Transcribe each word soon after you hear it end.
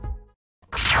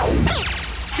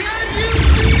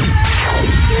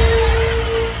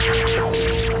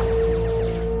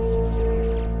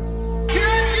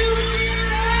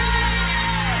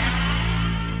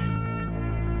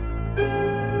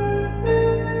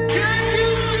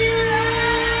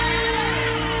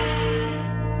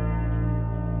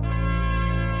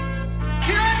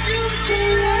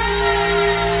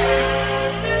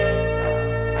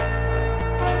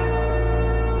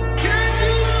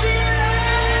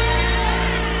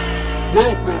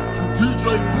welcome to DJ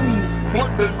Cool's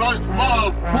Monday Night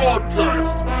Live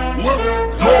broadcast. Let's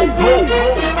go, go, go.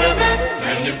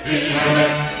 Can you feel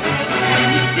it? Can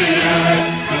you feel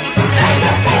it?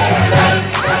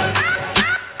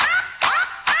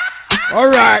 All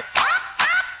right.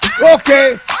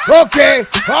 Okay.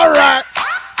 All right.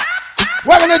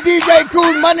 Welcome to DJ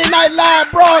Cool's Monday Night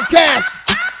Live broadcast.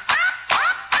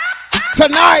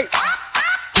 Tonight,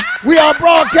 we are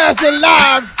broadcasting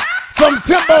live from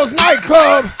Timbo's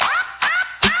Nightclub,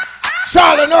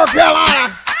 Charlotte, North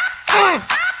Carolina.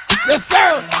 Yes,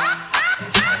 sir.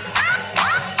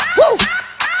 Woo.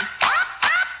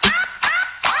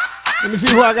 Let me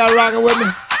see who I got rocking with me.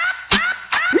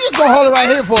 We just gonna hold it right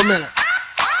here for a minute.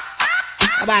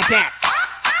 How about that?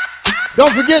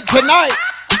 Don't forget tonight,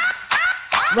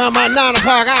 around my 9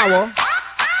 o'clock hour,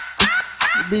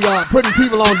 we'll be putting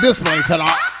people on display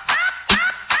tonight.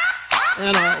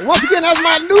 And once again, that's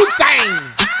my new thing.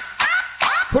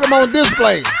 Put them on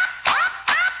display.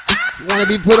 If you want to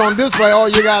be put on display, all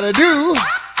you got to do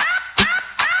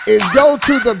is go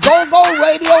to the Go-Go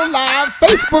Radio Live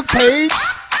Facebook page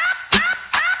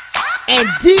and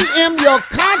DM your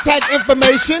contact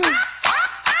information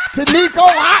to Nico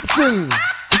Hobson.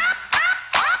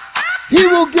 He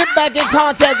will get back in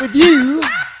contact with you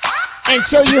and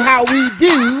show you how we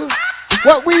do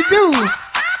what we do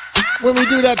when we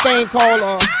do that thing called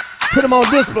put them on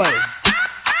display.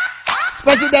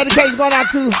 Special dedication going out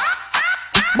to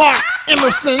Mark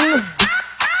Emerson,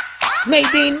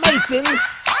 Nadine Mason,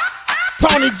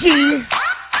 Tony G.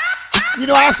 You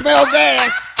know I smell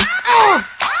gas.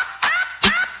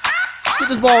 Get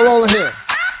this ball rolling here.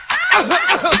 I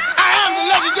am the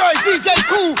legendary DJ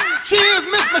Cool. She is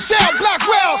Miss Michelle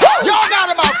Blackwell. Y'all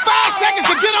got about 5 seconds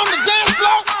to get on the dance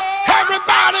floor.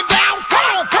 Everybody bounce. Come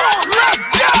on, let's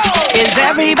go. Is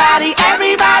everybody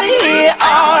here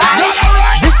all right?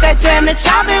 This that jam that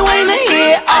y'all been waiting to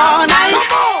hear all night.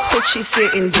 What she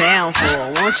sitting down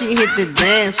for? Won't she hit the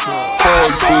dance floor?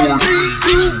 5, 4, 3,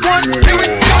 2, 1, here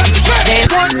it goes.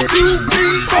 1, 2,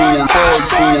 3, 4, 5,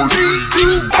 4, 3,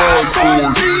 2, 5,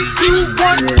 4, 3, 2,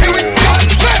 1, here it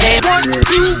goes. 1,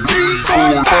 2, 3,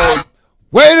 4, 5.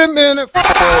 Wait a minute. 5,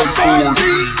 4,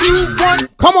 3, 2, 1.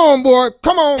 Come on, boy.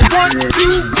 Come on. 1, 2,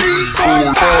 3,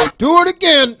 4, 5. Do it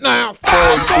again now.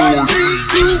 5, 4, 3,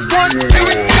 2, 1.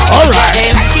 Here it goes. All right.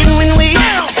 They like it when we,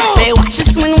 they watch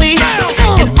us when we,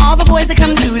 and all the boys that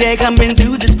come through, they come and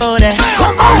do this for that.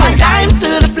 All my dimes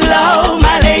to the floor,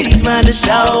 my ladies run the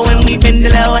show when we bend the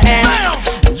lower end,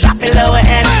 drop it lower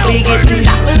end. We getting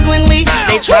dollars when we,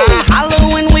 they try to holler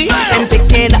when we, and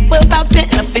picking up about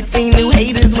 10 or 15 new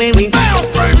haters when we.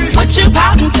 What you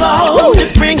pouting for?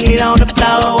 Just bring it on the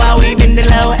floor while we bend the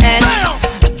lower end,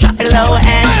 drop it lower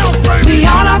end. We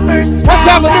on our first What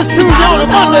time is this Tuesday on a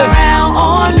Monday?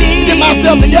 on me. Get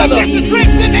myself together. Get your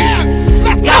drinks in there.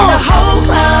 Let's go. Got the whole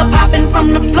club popping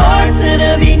from the floor to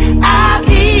the VIP.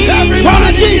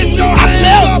 Tony G, I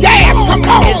smell gas. Come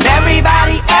on. Is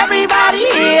everybody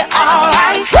here all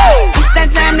right? It's that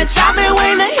jam that y'all been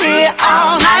waiting to hear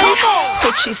all night.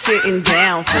 What she sitting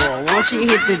down for? Won't she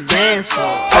hit the dance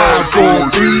floor? 5,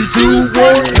 4, 3, 2,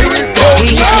 1. Here it goes.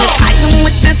 We hypnotize them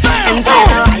with this and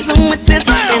tantalize them with this.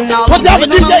 And all What's up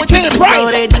with DJ Kenny Price? So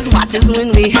they just watch us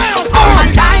when we all my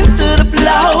dimes to the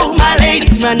floor. My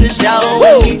ladies run the show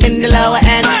when we in the lower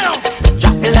end,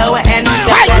 drop the lower end.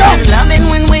 They're loving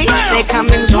when we, they come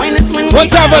and join us when we. What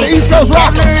time for the East Coast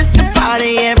Rock? It's the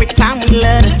party every time we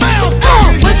let it.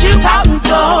 What you pouting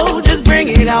for? Just bring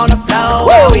it on the floor.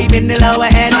 While we in the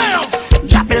lower end,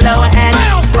 drop it lower end.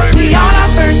 We on our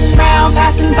first round,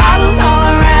 passing bottles all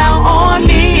around on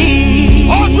me.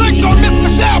 All drinks on Miss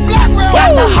Michelle Blackwell.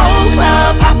 Got the whole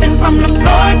club popping from the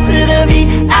floor to the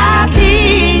VIP.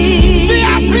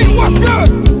 VIP, what's good?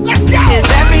 Let's go. Is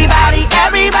everybody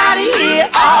here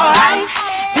all right?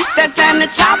 This that jam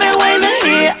that y'all been waiting to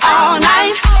hear all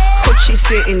night. What she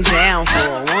sitting down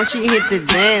for? Won't she hit the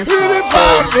dance floor?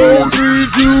 5, 4,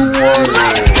 3, 2, 1.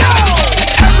 Let's go.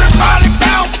 Everybody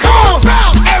bounce. Come on.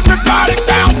 Bounce. Everybody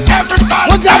bounce. Everybody.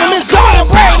 What's up with Miss Jordan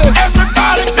Brady?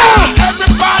 Everybody bounce.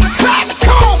 Everybody clap.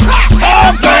 Come on, clap.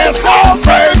 All dance, all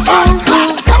praise. Come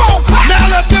on, clap.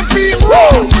 Now let the beat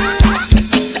roll.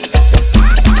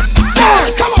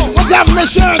 Come on. What's up with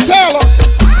Miss Sharon Taylor?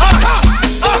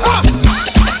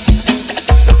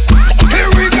 Here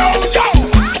we go, yo.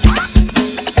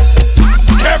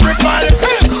 Everybody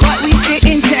bounce. What we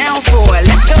sitting down for?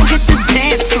 Let's go hit the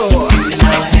dance floor.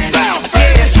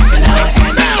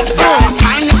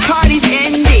 Time this party's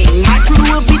ending. My crew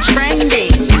will be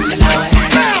trending.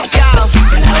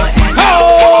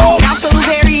 Yo, now so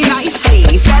very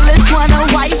nicely. Fellas wanna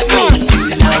wipe me.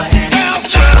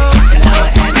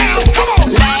 Come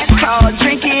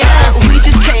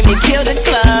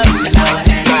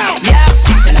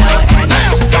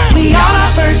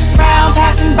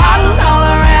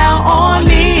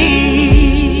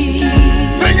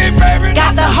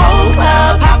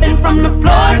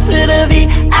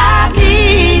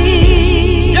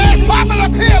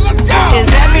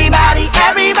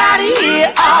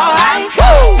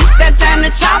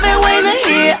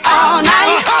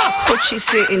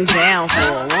sitting down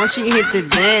for? Won't you hit the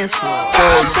dance floor?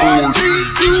 5, 4, 3,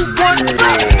 2, 1,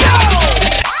 go!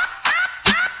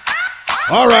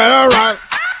 All right.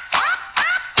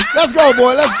 Let's go,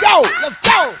 boy. Let's go.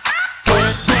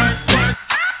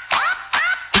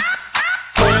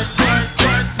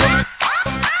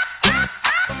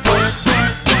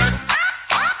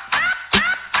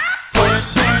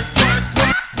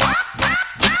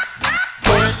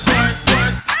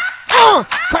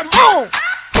 Come on.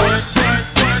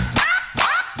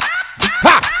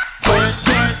 Ha.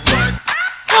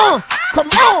 Come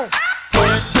on.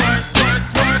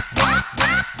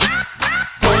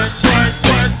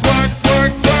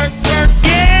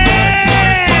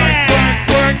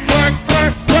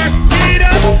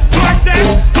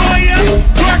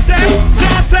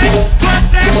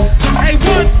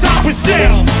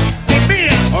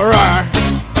 All right.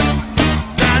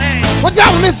 What's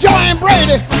up, Miss Joanne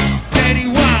Brady?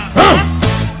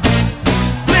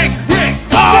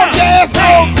 Oh, yes,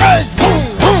 okay.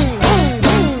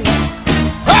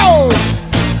 Oh.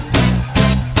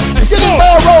 Get this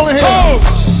ball rolling here.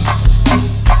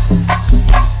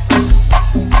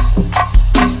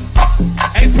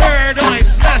 Hey,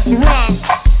 Paradise, let's rock.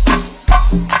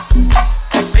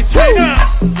 Hey, turn up.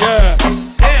 Yeah.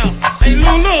 Hey,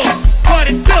 Lulu, what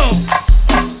it do?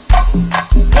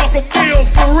 Walk a meal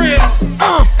for real.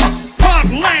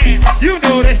 Parkland, you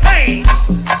know that. Hey.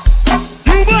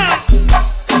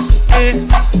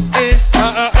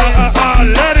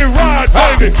 Let it ride,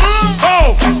 baby.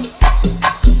 Oh,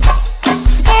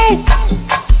 smoke.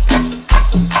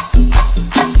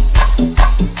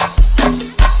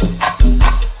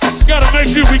 Gotta make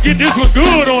sure we get this one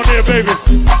good on there, baby.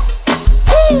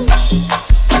 Woo.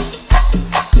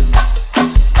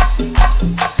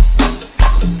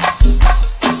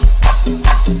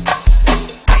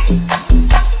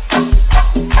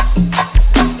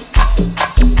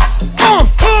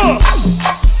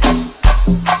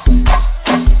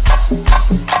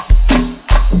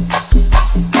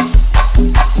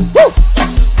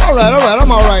 All right,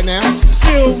 I'm all right now.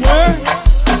 Still where?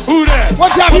 Who that?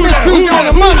 What time is Miss Tuesday on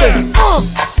a Monday?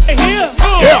 Hey, here.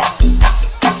 Yeah.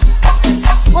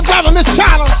 What time is Miss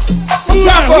China? What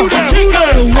time Who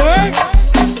that?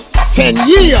 10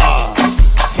 years.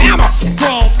 Hamilton.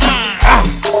 Come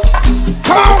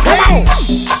on.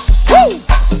 Woo.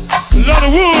 Lot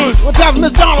of Woods. What time is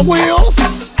Miss Donna Wills?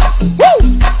 Woo.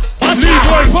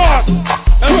 Leroy Park.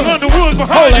 That's London Woods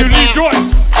behind you, Leroy.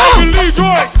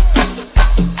 Leroy.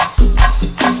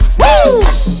 Woo.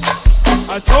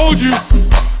 I told you.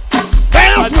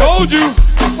 Damn. I told you.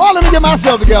 Well, let me get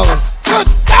myself together. Good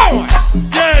going.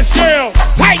 Yeah, Shell.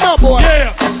 Tighten up, boy.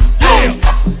 Yeah.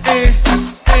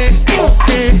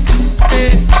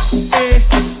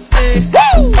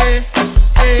 Woo.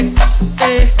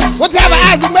 What time of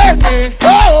Isaac Merton?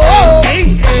 Oh.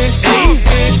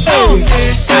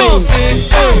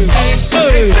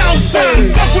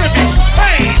 Southside, fuck with me.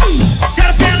 Hey, got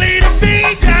a family to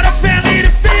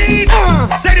feed.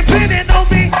 They depending on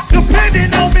me.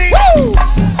 Woo.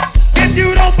 If you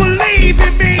don't believe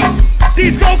in me,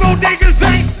 these go-go niggas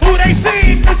ain't who they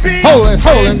seem to be.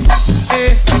 Holding.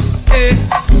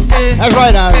 That's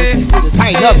right, Isaac.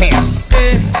 Tighten up here.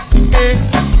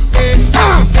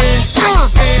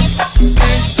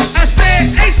 I said,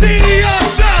 hey, CEO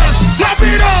stars, drop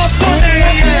it off on me.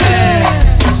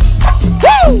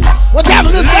 Woo! What time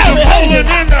is this Saturday? Hey, In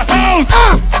the house.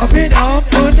 Drop it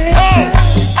off on it.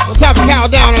 what time of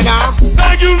countdown and now?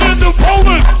 Thank you, Linda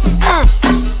Poland. Hey.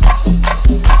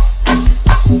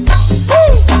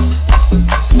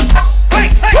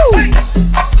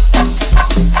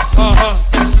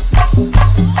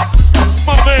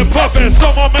 My man Puppet,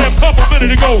 saw my man Pup a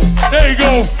minute ago. There you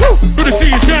go. Good to see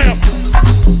you, champ.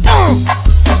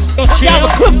 That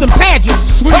was Clifton Pageant.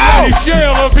 Sweet lady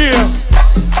Shell up here.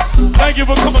 Thank you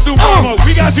for coming through, mama.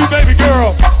 We got you, baby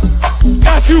girl.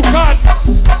 Got you, Cotton.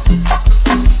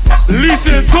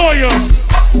 Lisa and Toya.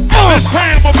 Miss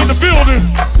Pam up in the building.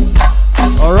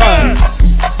 All right.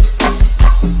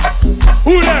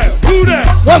 Who that?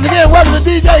 Once again, welcome to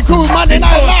DJ Cruz Monday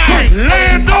Night Live.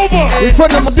 Land over. We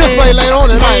putting them on display later on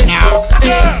tonight now.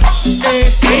 Yeah.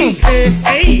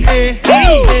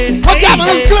 What time is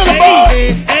this glitter,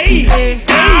 boy?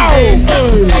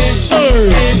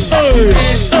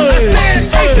 I said,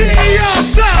 hey, CEO,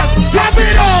 stop. Drop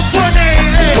it off for me.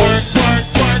 Work.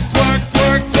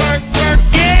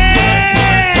 Yeah.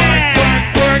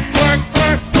 Work.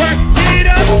 Get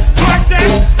up. Work that.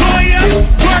 Toya.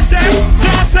 Work that.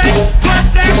 Dante. Work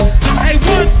that. Hey,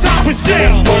 one time for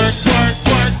Shell. Work.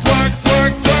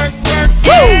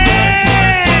 Yeah.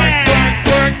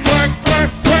 Work.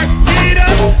 Get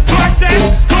up. Work that.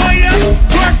 Toya.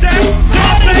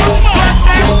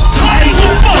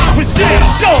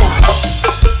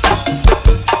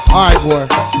 boy.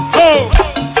 Oh.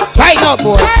 Tighten up,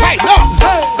 boy. Tighten up.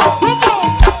 Hey,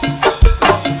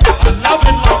 love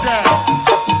it like that.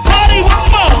 Party with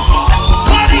smoke.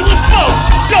 Party with smoke.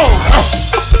 Let's go.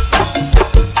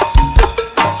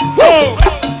 Oh.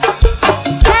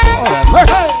 Oh, that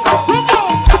mercy.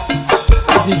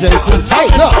 DJ Cool,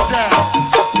 tighten up.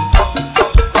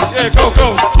 Yeah, go.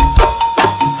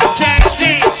 Jack G.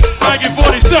 Like in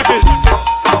 40 seconds.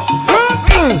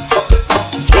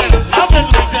 Love it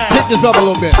like that. Hit this up a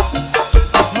little bit.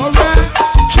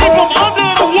 Keep them under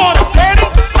the water, Daddy.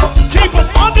 Keep them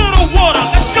under the water.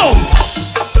 Let's go.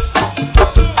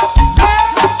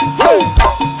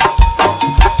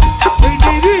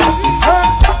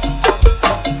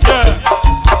 Yeah.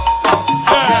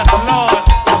 Yes, Lord.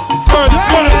 First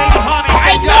good, honey.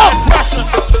 Tighten Y'all up. got that pressure.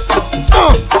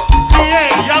 PA,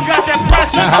 y'all got that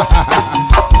pressure.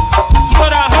 That's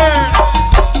what I heard.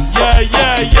 Yeah.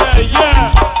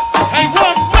 Hey, 1-5.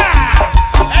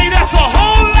 Hey, that's a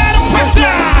whole lot of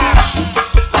pressure.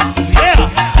 Yeah.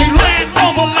 Hey, Land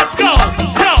Rover, let's go.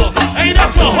 Yo. Hey,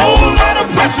 that's a whole lot of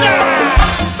pressure.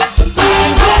 Hey,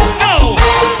 won't go.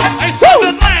 Hey,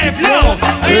 Southern Land, yo.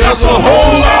 Hey, That's a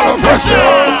whole lot of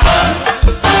pressure.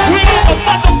 We in the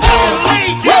motherfucking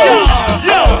league, yo.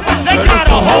 They got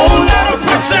a whole lot of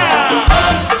pressure.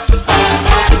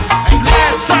 Hey,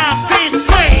 last time, being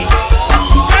straight.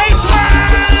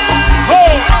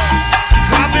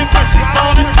 Dropping pressure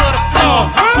on into the floor.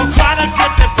 I'm trying to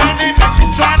get the bending and she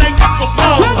trying to get some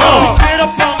more. She get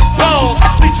up on the pole.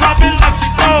 She dropping like she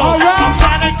know. I'm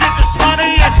trying to get this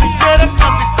money and she get up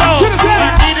on the floor.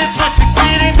 I need it when she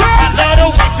get it. I love the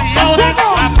way she own it.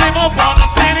 I bring up on the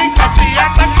city cause she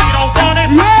act like she don't want it.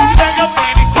 She bang up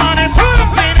and he running. The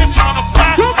finish on the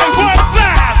block. Hey, what's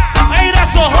that? Hey,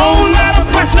 that's a whole lot of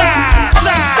pressure.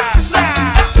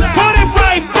 Put it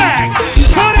right back.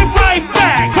 Put it right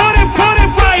back. Put it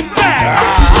right back.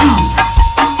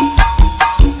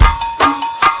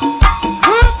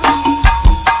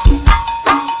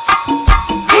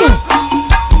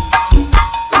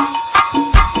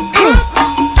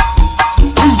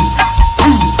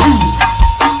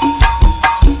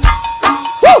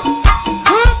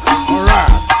 All right.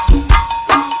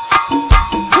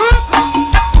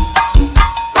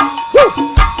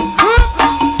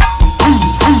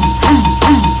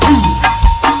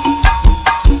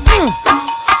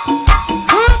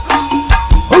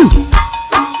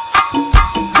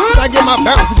 I get my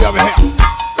bounce together here.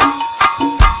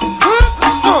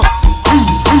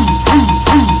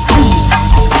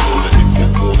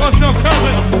 What's up,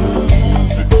 cousin?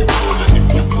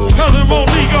 Cousin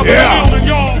Monique up in the building,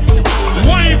 y'all.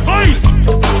 Wayne Place.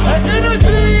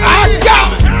 I got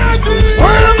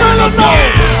wait a minute now.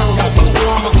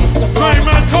 Right,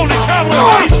 man, Tony Capital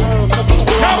Heights.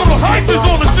 Capital Heights is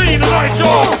on the scene tonight,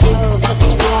 y'all.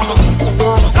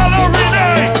 Hello,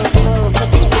 Renee.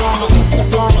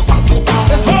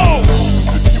 Let's go.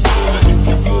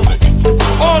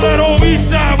 All that old east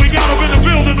side, we got up in the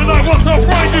building tonight. What's up,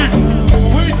 Frankie?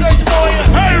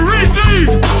 Hey, Reese.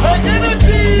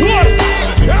 What?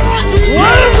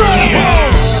 Wait a minute.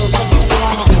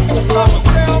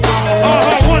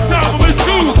 One time for Miss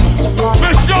Sue,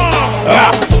 Miss Shauna,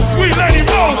 Sweet Lady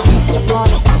Mo.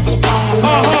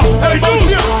 Hey,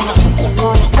 Deuce.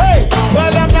 Hey,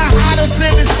 well, I'm not hottest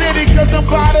in the city, cause I'm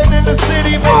hotter in the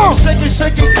city. Make you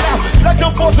shake it down, like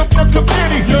I'm both of the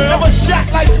committee. Never shot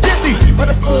like Diddy, but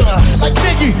I'm like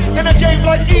Biggie. In a game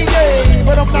like EA,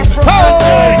 but I'm not from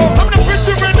I'm the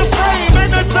picture in the frame,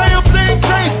 ain't a damn thing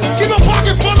changed. Keep a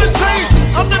pocket full of change,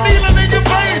 I'm the needle in your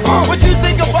veins. What you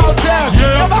think about that?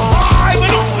 Never high,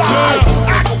 but I'm fly.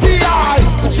 XTI,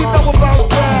 what you know about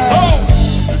that?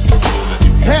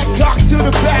 Hancock to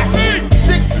the back,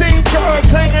 16 cards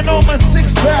hanging on my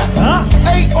six-pack.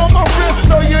 8 on my wrist,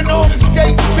 so you know I'm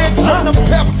skate, bitch. I'm the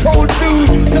Pepco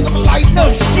dude, cause I'm lighting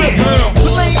up shit.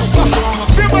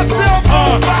 Feel myself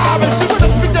on 5, and she with a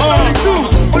speak to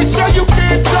 32. We show you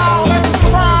get down, let's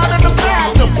ride in the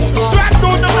Magnum. Strapped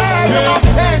on the Magnum, I'm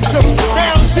handsome.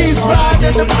 Now she's riding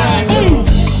in the Magnum.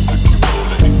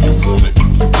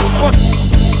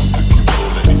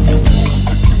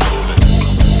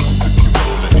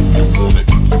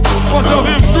 What's up,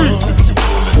 M Street?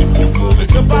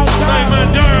 It's about time. Hey, man,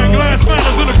 Darren Glassman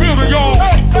is in the building, y'all.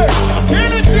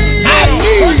 Energy. I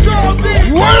need.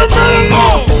 Wait a minute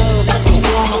now.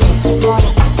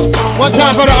 One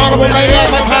time for the honorable maniac,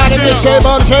 my kind of Miss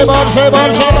Shaybon.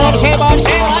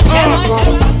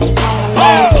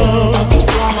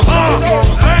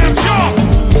 Lamb chop.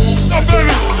 No,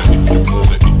 baby.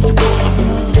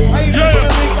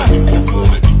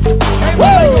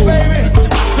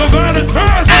 Savannah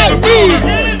Terrace. I need.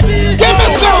 Give me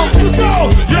some.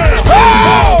 Yeah.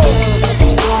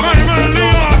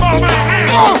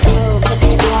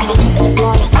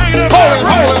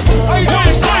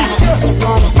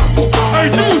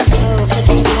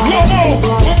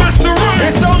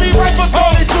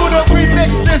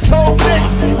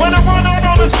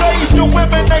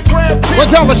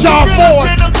 for Sean Ford.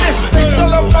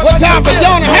 One time for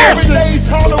Yona Harrison.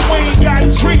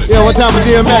 Yeah, one time for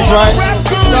DMX, right?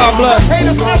 God bless.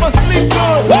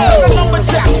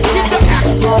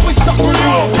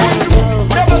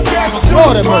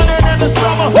 Lord have mercy.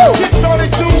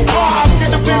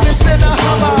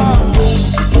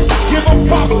 Give them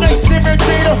props, they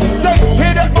imitator. They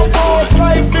hit up my balls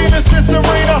like Venus and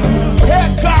Serena.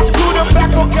 Head cock to the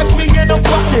back, will catch me in the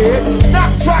bucket.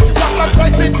 Knock tracks out like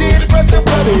Tyson did, rest and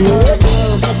buddy.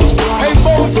 Hey,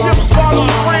 more chips follow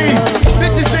free.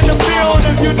 Bitches in the field,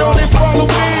 if you know they follow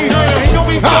me. Ain't no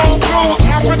we go through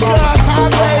Africa,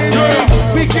 highway.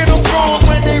 We get them wrong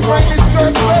when they write this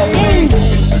skirts, baby.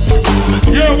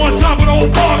 Yeah, one time with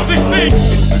old Bob 16.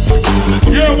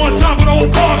 Yeah, one time with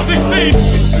old Bob 16.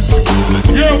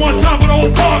 Yeah, one time with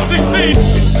old Bob 16.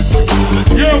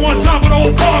 Yeah, one time with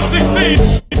old Bob 16.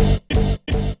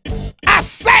 I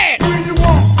said, When you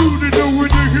walk through the door, when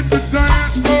you hit the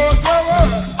dance floor,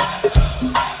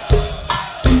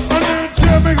 and then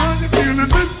tell me how you feeling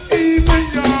this evening,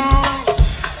 y'all.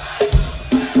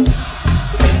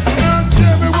 And then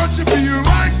tell me what you feel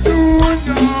like doing,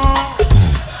 y'all.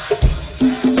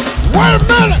 wait a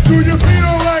minute. Do you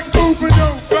feel like moving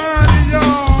your body,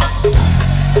 y'all?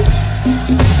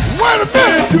 Wait a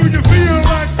minute. Do you feel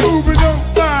like moving your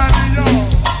body, y'all?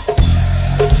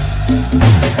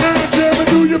 Now tell me,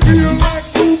 do you feel like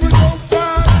moving your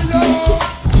body, y'all?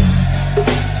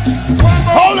 One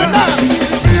more Hold it time. now. Do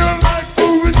you feel like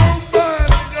moving your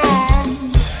body, y'all?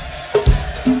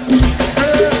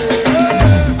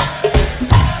 Hey,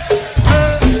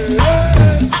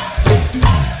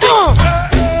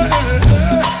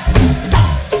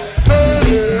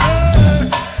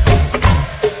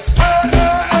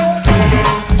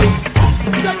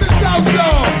 Check this out,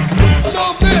 y'all. A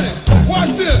little minute.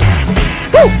 Watch this.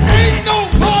 Ain't no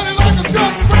party like a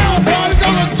Chuck Brown party,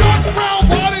 'cause a Chuck Brown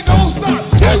party don't stop.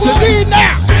 Yes, indeed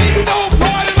now. Ain't no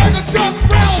party like a Chuck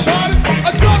Brown party.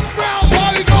 A Chuck Brown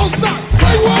party don't stop.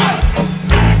 Say what?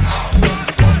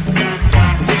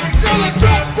 'Cause a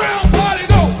Chuck Brown party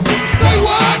don't. Say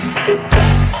what?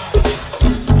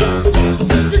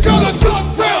 Because a Chuck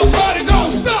Brown party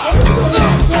don't stop.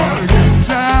 wanna get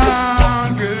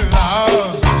down, get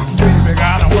loud. Baby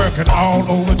got 'em working all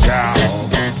over town.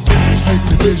 Take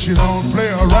the dish, you don't play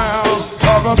around.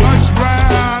 Cover much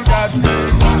ground, got me.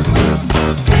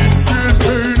 Get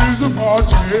paid is a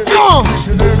party. Each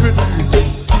and every day.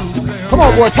 Come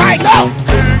on, boy, tighten up.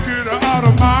 Can't get her out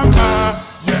of my mind.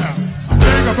 Yeah, I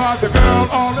think about the girl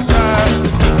all the time.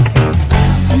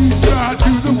 East side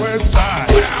to the west side.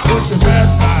 Push a bad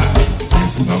vibe.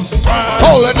 It's no surprise.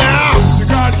 Hold it now. She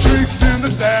got tricks in the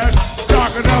stash,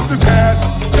 stocking up the pad,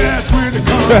 fast when it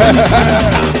comes to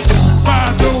that.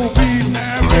 Find no bees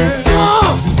married.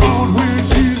 She's on when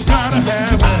she's gotta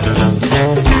have it.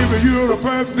 Giving you the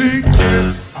perfect tip.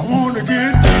 I wanna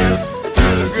get in,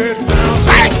 get down.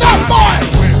 Tighten up, boy.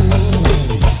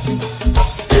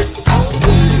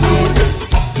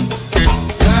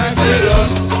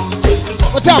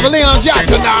 One time for Leon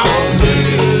Jackson now.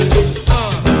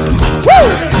 Woo!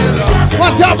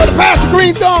 One time for the Pastor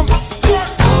Green Thumb.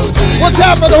 One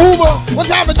time for the Hoover. One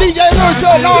time for DJ Lewis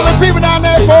Show and all the people down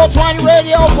there. 420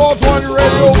 Radio, 420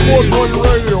 Radio, 420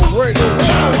 Radio, Radio.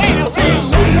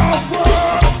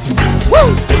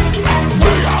 Woo!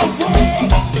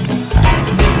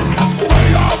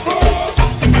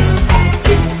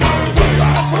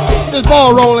 Get this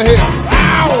ball rolling here.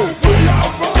 Ow!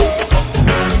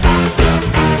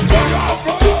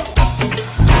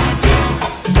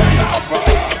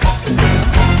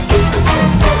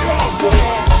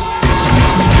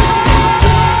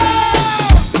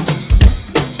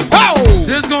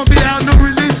 There's gonna be our new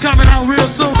release coming out real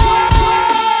soon.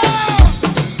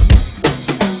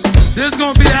 There's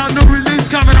gonna be our new release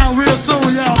coming out real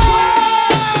soon, y'all.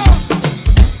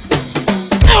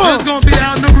 There's gonna be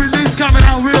our new release coming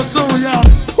out real soon, y'all.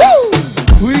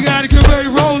 We gotta get ready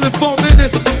rolling 4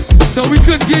 minutes, so we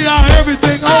couldn't get out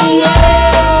everything. Oh,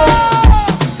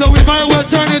 so we might well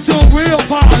turn into a real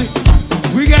party.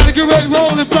 We gotta get ready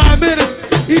rolling 5 minutes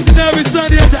each and every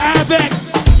Sunday at the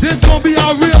IBEX. This gonna be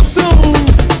our real soon.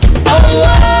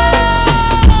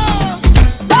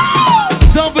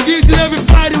 Don't forget each and every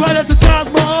Friday right at the Taj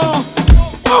Mahal.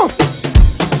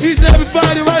 Each and every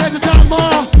Friday right at the Taj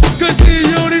Mahal. Good seeing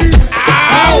Unity.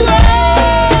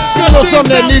 Get a little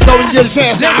something that Nico when you get a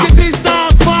chance. Let's Ow! get these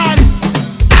stars party.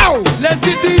 Ow! Let's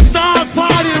get these stars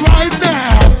party right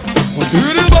now. To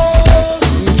the ball.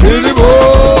 To the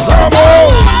ball. Come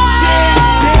on!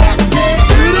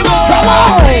 To the ball. Come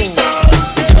on!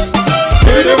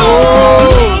 To the ball.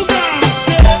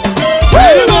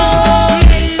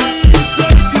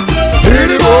 To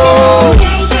the ball.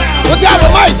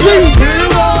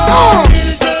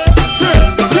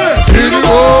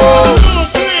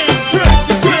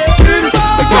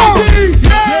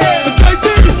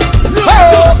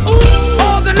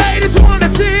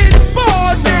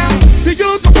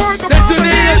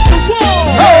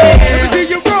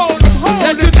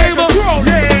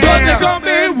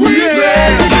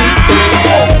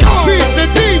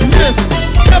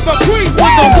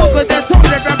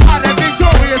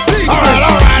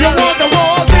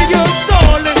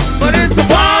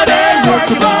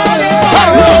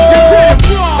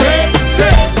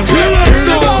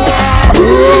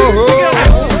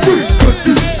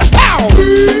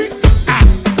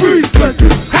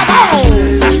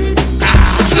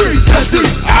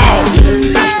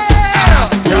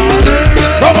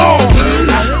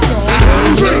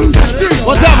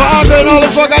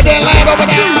 before I got that land over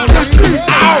there.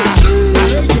 Ow.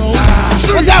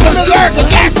 What's up with Miss Erica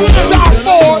Jackson? Sean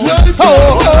Ford. Oh,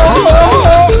 oh, oh,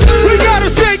 oh. We gotta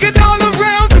shake it all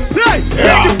around the place.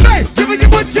 Yeah. Make it play, giving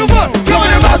you what you want,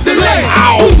 coming about the lane.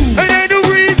 Ow. It ain't no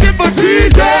reason for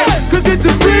teasing, cause it's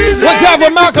a season. What's up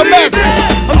with Malcolm X?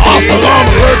 Awesome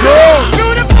on the girl.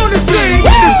 Beautiful to see.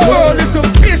 This world is a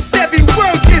bitch that be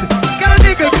working. Got a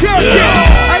nigga jerking.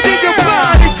 I think your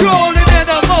body calling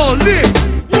and I'm all lit.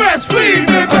 Breastfeed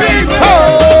me, baby.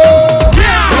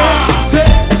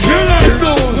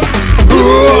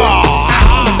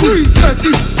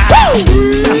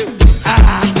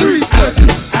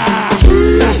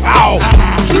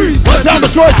 What's up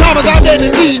with Troy Thomas out there in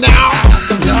the knee now?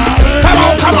 Come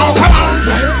on, come on, come on.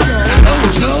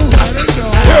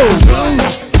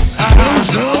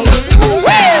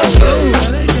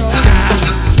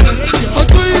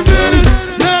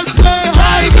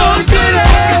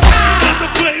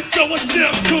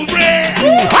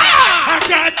 I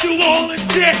got you all in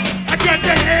shit. I got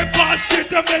the hip hop shit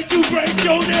that make you break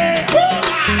your neck.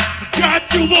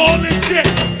 Got you all in shit,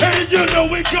 and you know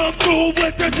we come through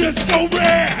with the disco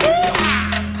rap.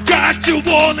 Got you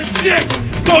all in shit.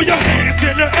 Throw your hands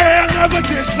in the air, never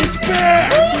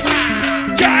disrespect.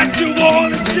 Got you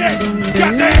all in shit.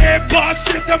 Got the hip hop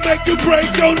shit that make you break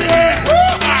your neck.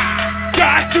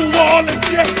 Got you all in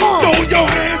shit. Throw your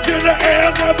hands in the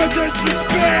air, never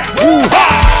disrespect.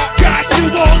 Got you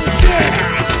all in shit.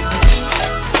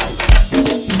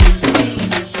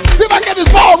 See if I can get this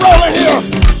ball rolling here.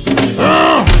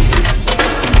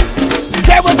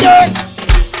 Say what good?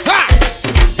 Ha!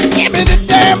 Give me the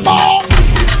damn ball.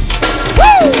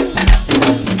 Woo!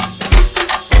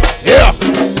 Yeah.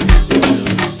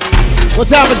 What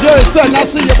time of Jerry Sutton? I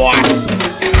see you, boy.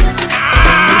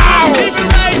 Ow! Keep it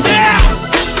right now.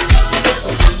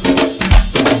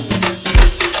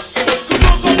 Come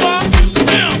on, go on.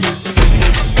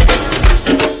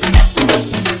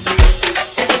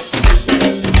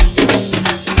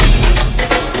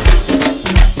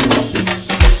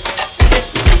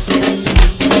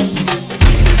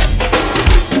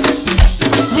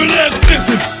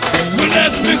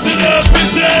 Let's mix it up,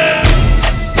 bitches.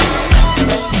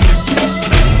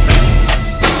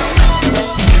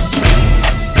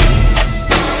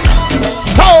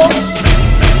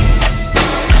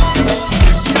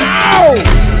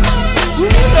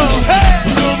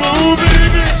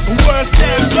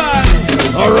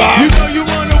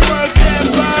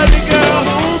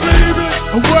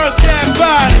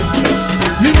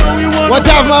 Watch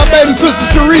out for my baby sister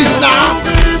Sharice now.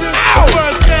 Ow.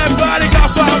 Work that body,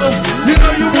 Godfather. You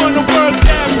know you wanna work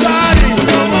that body.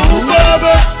 Come on,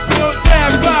 baby. Work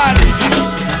that body.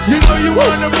 You know you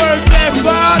wanna work that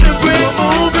body, baby. Come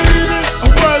on, baby.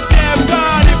 Work that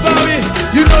body, Bobby.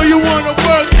 You know you wanna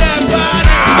work that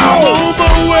body. Come on,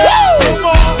 boy. Come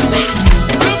on.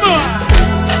 Come on.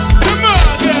 Come on,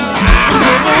 girl.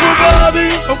 Come on,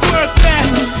 Bobby. Work that.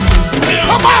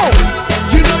 Come on.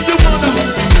 You know you wanna.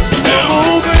 Come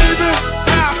on, baby.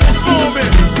 Come on,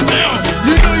 baby.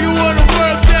 You know you wanna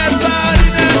work that body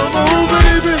now. Come on,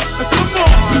 baby. Come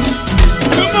on.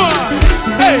 Come on.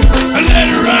 Hey, let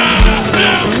it ride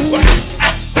now.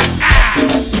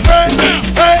 Hey,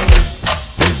 hey.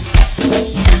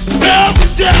 Double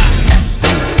time.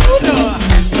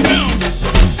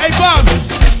 Hey, Bobby.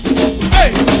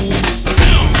 Hey.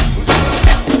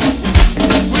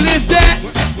 Well, is that?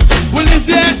 Well, is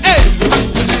that? Hey.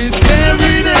 Well, is that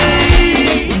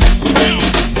Renee?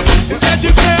 Is that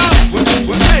your girl?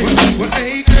 Hey. Well,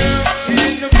 hey, girl,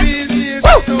 in the business.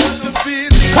 Woo.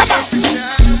 Come on.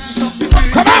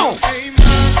 Come on. Hey,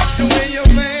 mom, the way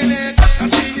you're playing it, I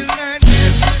see you like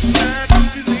this.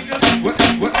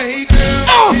 Well, hey,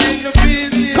 girl, in the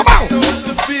business. Come on.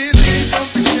 The business, don't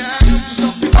be shy, do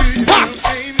something to you. Ha.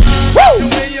 Hey, mom, Woo.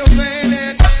 the way you're playing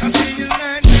it, I see you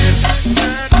like this.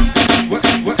 Well,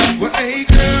 hey,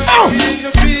 girl, in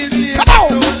the business. Come on.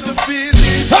 The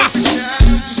business, Ha. don't be shy,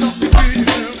 do something to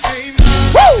you. Hey,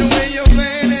 mom, Woo. the way you're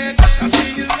playing it, I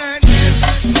see you like this.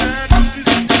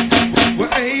 Well,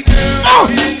 hey, girl,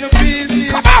 in the business.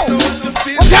 Come on.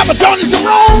 What's up with Tony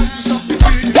Jerome?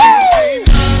 Woo.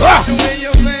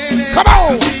 Come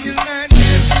on.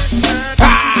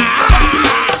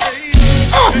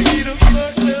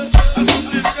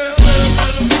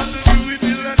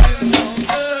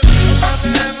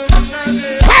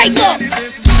 Tighten up.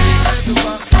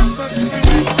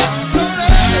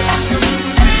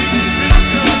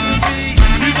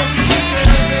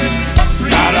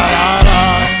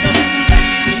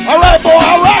 All right, boy,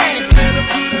 all right.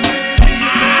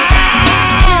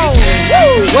 Ow.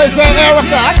 Woo. Wait for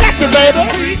Erica. I got you, baby.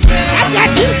 I got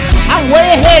you. I'm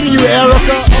way ahead of you,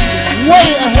 Erica.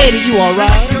 way ahead of you, all right?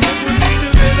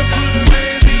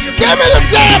 Give me the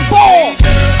damn ball.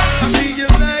 I see you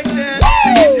like that.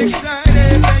 You get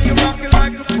excited and you're rocking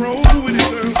like a pro with it,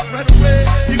 girl. Right away,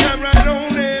 you got right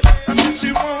on it. I bet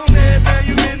you want it. Now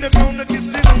you in the corner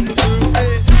kissing on the girl.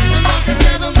 Hey, I'm about to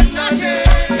have a menage.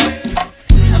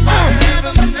 I'm about to have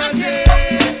a menage.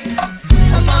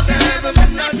 I'm about to have a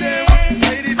menage.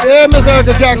 Yeah, Miss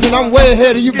Erica Jackson, I'm way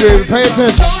ahead of you, baby. Pay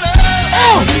attention.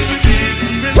 Oh.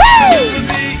 Woo!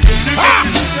 Ah.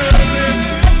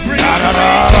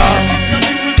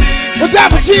 What's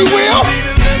up with you, Will?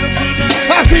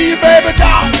 I see you, baby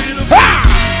doll. Ah.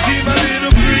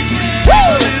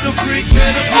 Woo!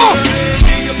 Oh.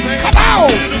 Come on.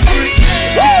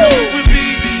 Woo!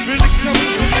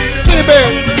 See you,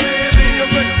 baby.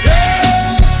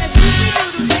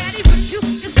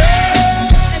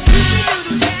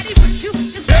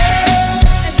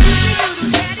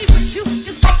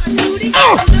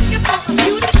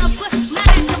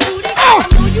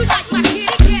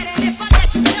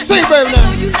 Sing, baby, now.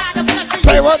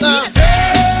 Say what now?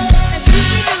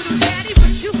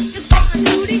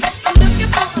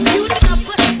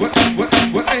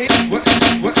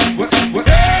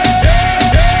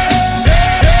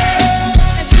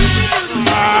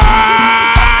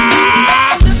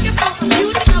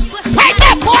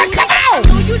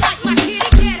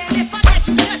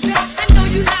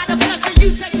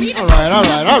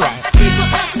 All right.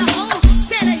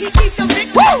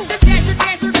 Woo!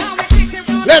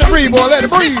 Let it breathe, boy. Let it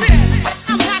breathe.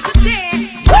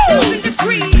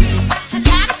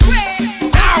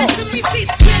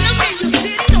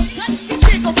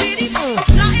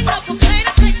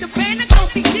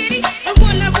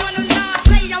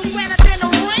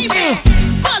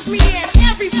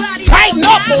 Tighten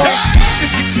up, boy.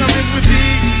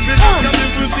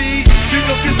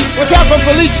 What's up for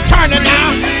Felicia Turner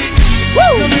now?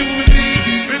 Woo!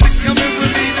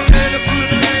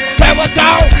 Say what's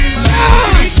up?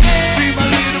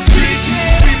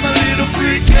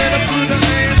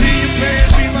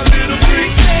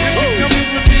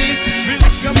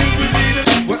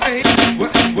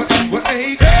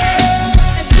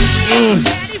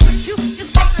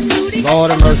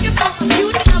 Lord have mercy.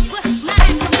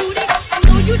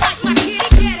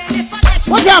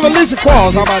 What's up with Lisa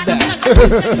Quarles? How about that?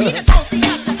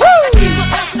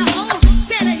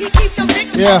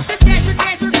 Yeah.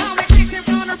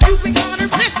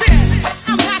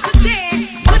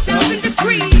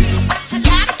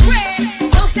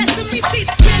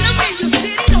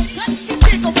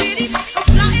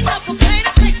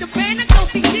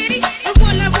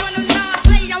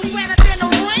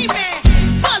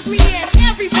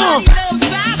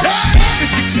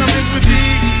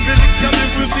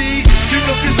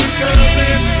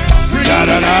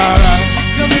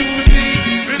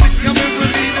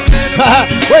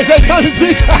 Wait, say something to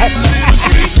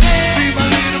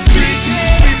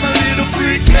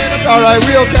all right,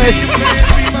 we okay.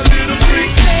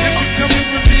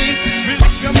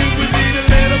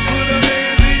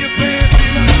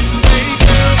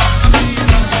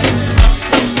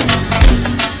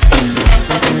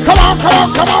 Come on, come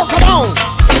on, come on, come on.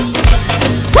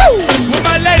 Woo! Where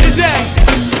my ladies at?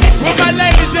 Where my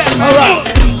ladies at? All right.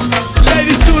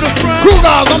 Ladies to the front. Crew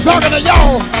guys, I'm talking to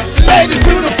y'all. Ladies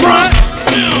to the front.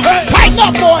 Hey, tighten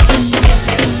up, boy.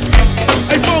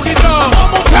 Hey, funky dog.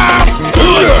 One more time.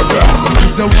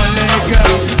 The one leg up.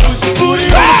 Put your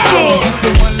booty on the floor. The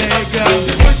one leg up.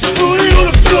 Put your booty on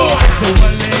the floor. The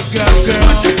one leg up, girl.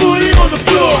 Put your booty on the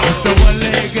floor. The one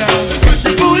leg up. Put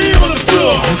your booty on the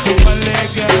floor. The one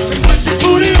leg up. Put your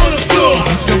booty on the floor.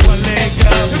 The one leg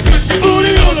up. Put your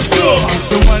booty on the floor.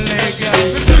 The one leg up.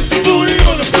 Put your booty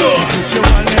on the floor. Put your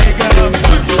one leg up.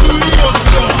 Put your booty on the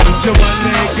floor. Put your one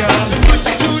leg up. Put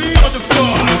your booty on the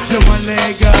floor. Put your one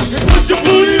leg up. Put your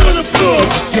booty on the floor.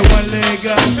 Put your one leg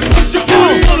up. Put your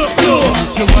booty on the floor.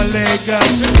 Put your one leg up.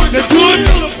 Put your booty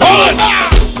on the floor.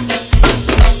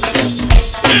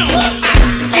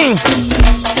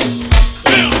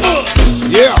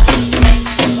 Yeah.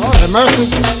 Oh, the mercy.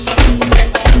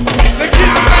 Let's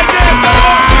keep it right there,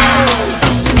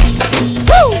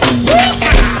 Woo!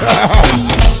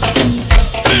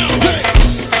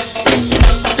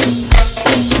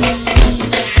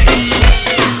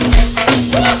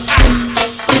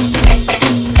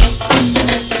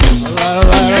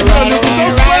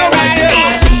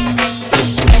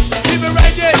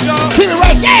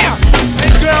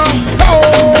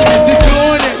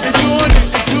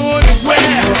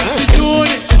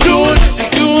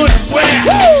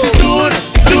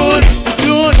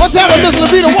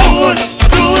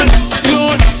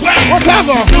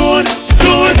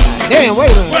 Damn,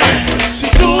 wait a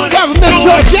minute. Never miss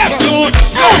Georgetta.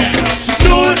 She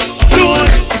do it. She do it.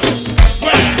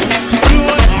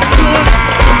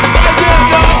 Right there,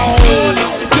 dog.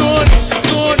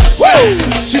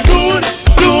 She do it.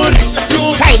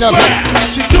 Tighten up.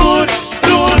 She do it.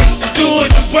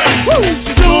 Woo.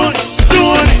 She do it. She do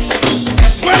it.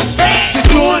 She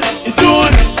do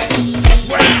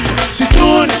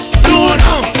it.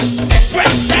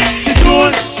 She do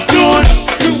it.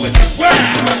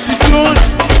 She do it.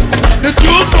 The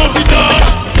do it funky dog.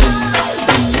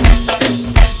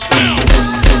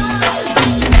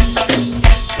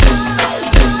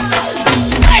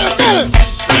 Wait a minute.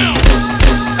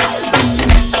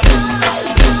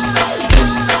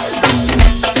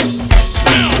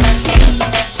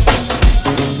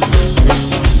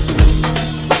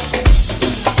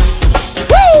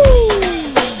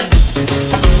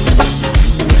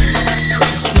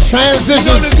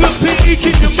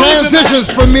 Transitions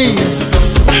for me.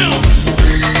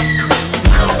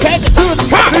 Take it to the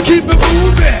top. And keep it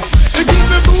moving. And keep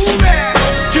it moving.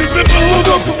 Keep it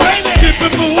moving, baby. Keep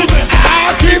it moving.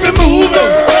 I'll keep it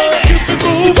moving. Keep it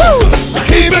moving.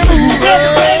 Keep it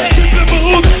moving. Keep it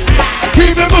moving.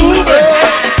 Keep it moving.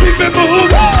 Keep it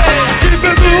moving. Keep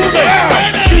it moving.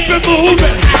 Keep it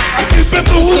moving. Keep it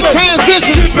moving. The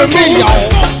transitions for me, y'all.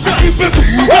 Keep it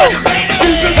moving.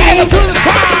 Keep it Take it to moving. the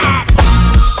top.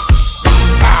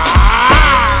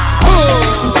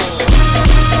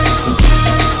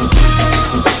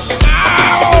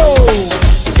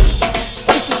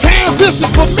 This is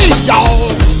for me, y'all.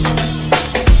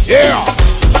 Yeah.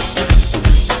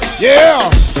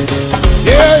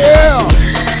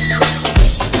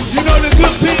 You know the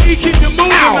good thing, keep the moving,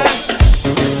 man.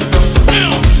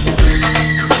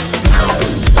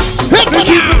 Hit me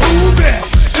Keep now. it moving.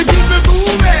 Keep it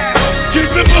moving.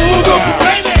 Keep it moving.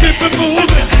 Keep it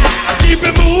moving. Keep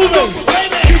it moving.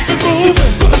 Keep it moving.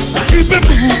 Keep it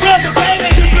moving.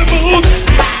 Keep it moving.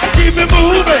 Keep it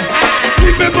moving.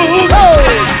 Keep it moving. Keep it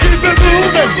moving.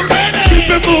 Keep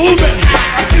it moving.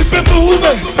 Keep it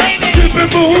moving. Keep it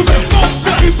moving.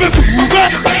 Keep it moving.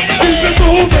 Keep it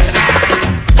moving.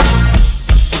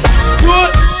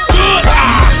 Good.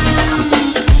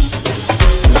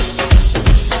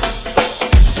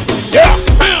 Yeah.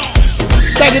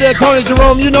 Thank you there, Tony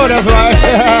Jerome. You know that's right.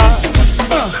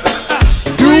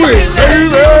 Do it,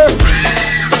 baby.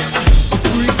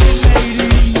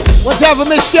 What's up for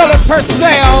Miss Shirley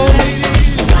Purcell?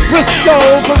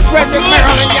 Briscoe from Frederick,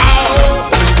 Maryland, y'all.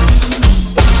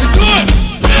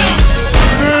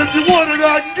 And if you want it,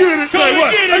 I can get it. Say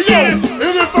what? Hey, yo,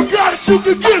 and if I got it, you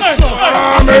can get some.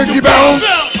 I'll make you bounce.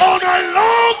 All night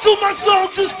long to my song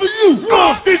just for you.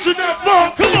 Each and that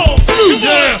bump. Come on.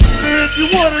 Yeah. And if you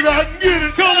want it, I can get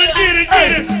it. Come and get it,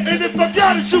 get it. And if I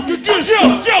got it, you can get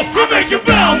some. Yo, I make you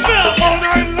bounce. All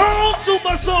night long to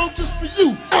my song just for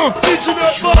you. Each and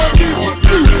that bump.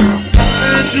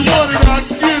 And if you want it, I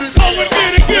can get it. Come and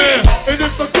get it, get it. And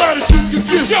if I got it, you can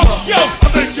get some. Yo, I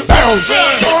make you bounce.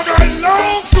 All night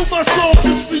long to my song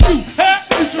just for you.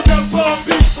 Each and that bump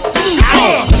is for you.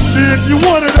 And if you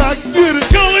want it, I can get it.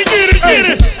 Come and get it, get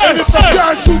it. And if I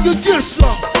got it, you can get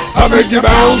some. I'll make you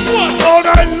bounce. All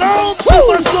night long to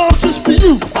my song just for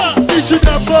you. Each and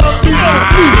that bump is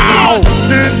for you.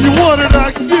 And if you want it,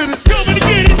 I can get it. Come and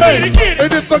get it, get it, get it.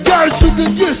 And if I got it, you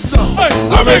can get some.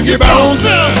 I'll make you bounce.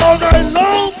 All night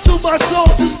long to my song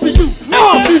just for you.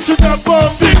 Each and that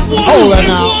bump is for you. Hold that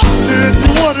now. And if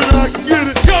you want it, I can get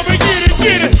it. Come and get it,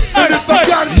 get it. And if I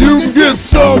got it, You can get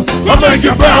some. I'll make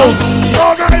you bounce.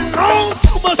 all night long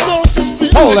to my song just for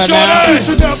you. Hold that now. Each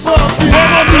and that bump is for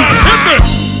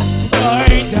you.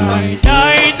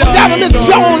 What's up with Miss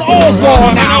Joan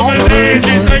Oswald now?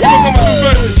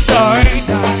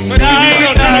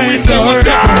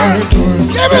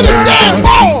 Give me the damn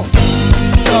ball.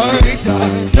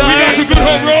 We got some good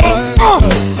home roll.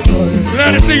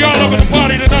 Glad to see y'all up at the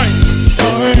party tonight.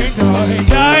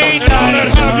 And all that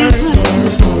have you crew.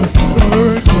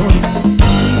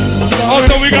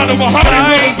 Also, we got the Mahoney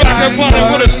Brothers back there party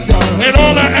with us. And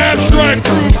all the abstract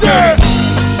crew there.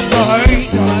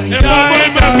 And my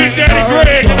man, Big Daddy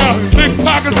Greg, and Big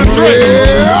Pockets and Drake.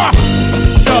 Yeah.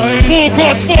 Full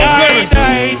court sports, baby.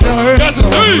 That's a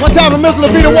thing. What's up with Miss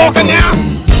Lavita Walker now?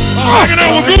 Hanging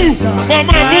out with Goo. My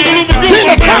man, Boogaloo Magoo.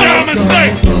 Tina My man, Turner. y'all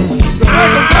mistake.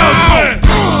 Michael Bounce, man.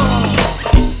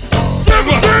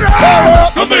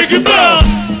 I'll make you bounce.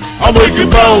 I'll make you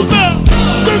bounce.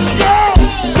 Let's go.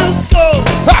 Let's go.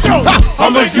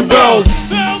 I'll make you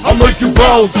bounce. I'll make you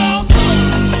bounce.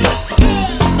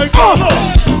 Hey, come on.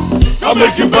 I'll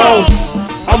make you bounce.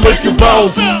 I'll make you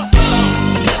bounce.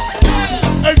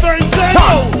 Hey, Bernie, say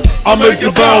no. I'll make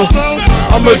you bounce.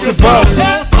 I'll make you bounce.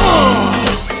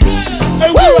 Hey,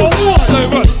 we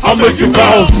make you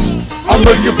bounce. I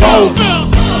make you bounce.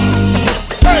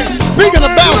 Speaking of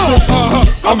bouncing,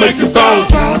 I make you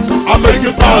bounce. I make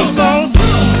you bounce.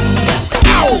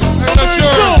 ow!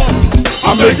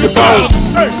 I make you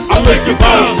bounce. I make you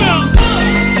bounce.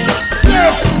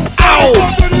 Ow!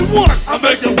 I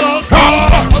make you bounce.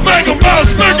 I make you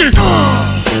bounce, Mickey.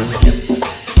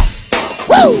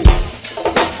 Woo!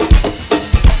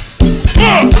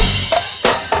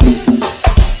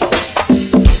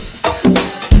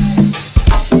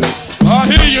 I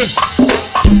hear you.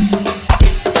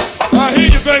 I hear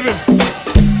you, baby.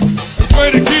 It's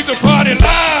way to keep the party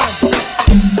live.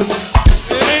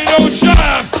 It ain't no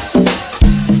jive.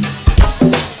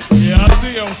 Yeah, I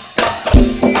see 'em.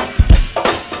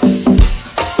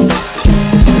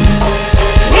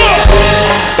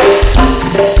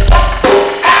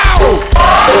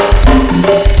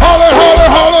 Hold it, hold it,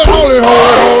 hold it, hold it, hold it, hold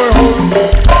it, hold it.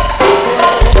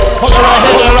 Hold it right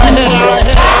here, right here, right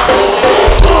here.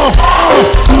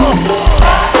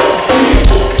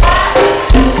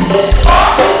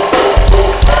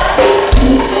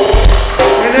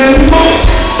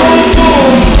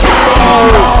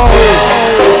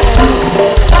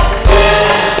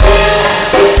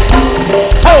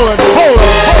 Hold it, hold it.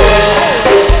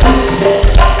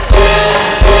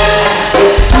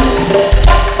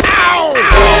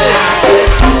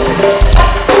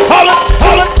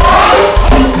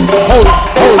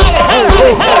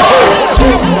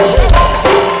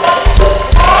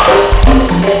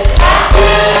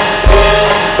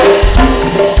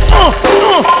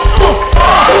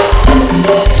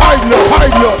 Tighten up,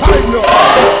 tighten up, tighten up.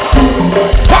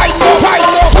 Tighten up,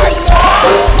 tighten up, tighten up.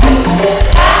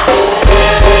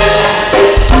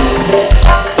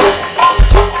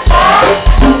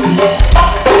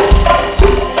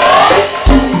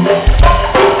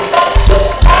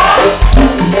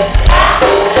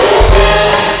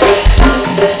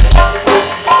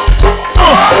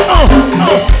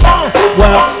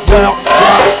 Well.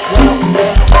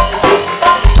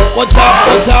 What's up,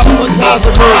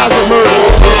 the murder?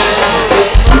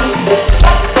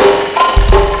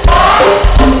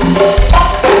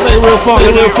 They real funky,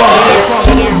 real funky, real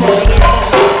funky, real funky.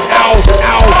 Ow,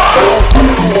 ow,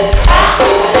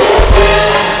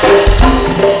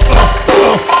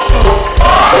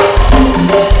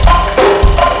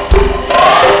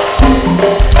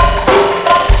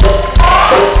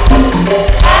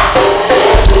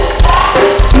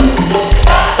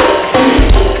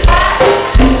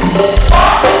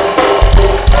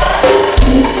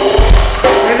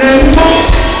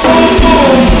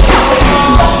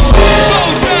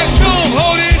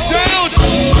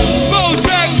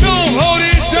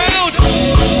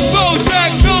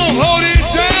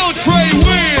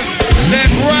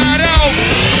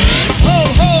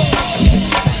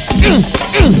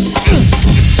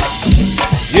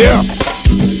 yeah.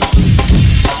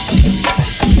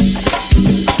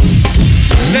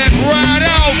 Let's ride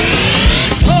out.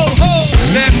 Ho, ho.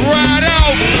 Let's ride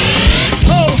out.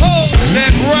 Ho, ho.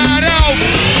 Let's ride out.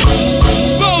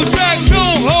 Bozak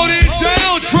Zoom, hold it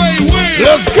down. Trey Williams.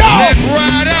 Let's go. Let's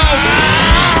ride out.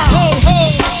 Ho, ho.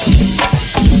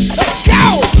 Let's go.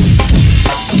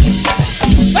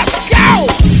 Let's go.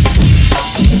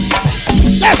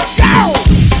 Let's go.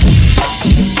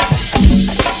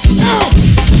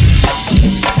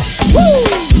 Woo.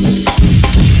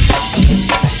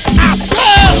 I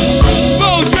said.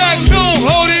 Bozak Zoom,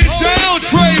 hold it down.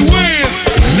 Trey Williams.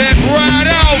 Let's ride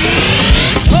out.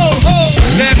 Ho, ho.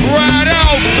 Let's ride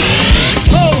out.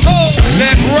 Ho, ho.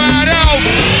 Let's ride out.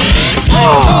 Ho,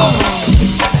 ho.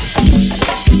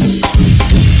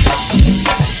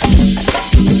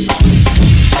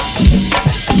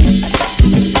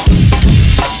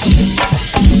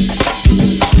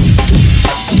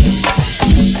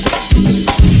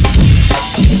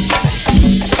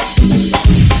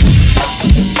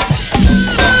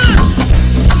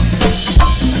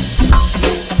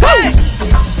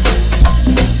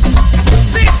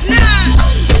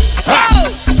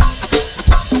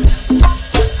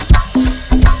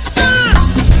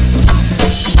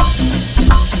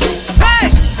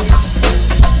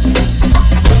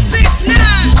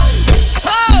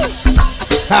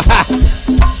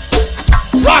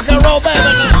 Rock and roll, baby,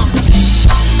 now.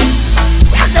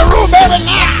 Rock and roll, baby,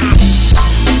 now.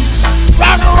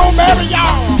 Rock and roll, baby,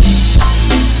 y'all.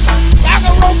 Rock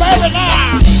and roll, baby,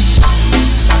 now.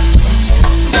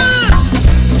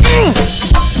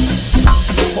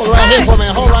 Hold right here for a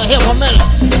minute. Hold right here for a minute.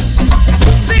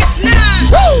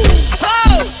 Woo!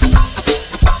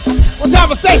 What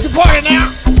type of station party now?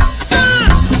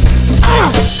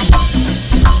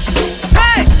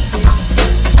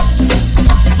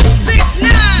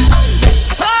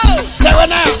 Say what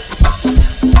now?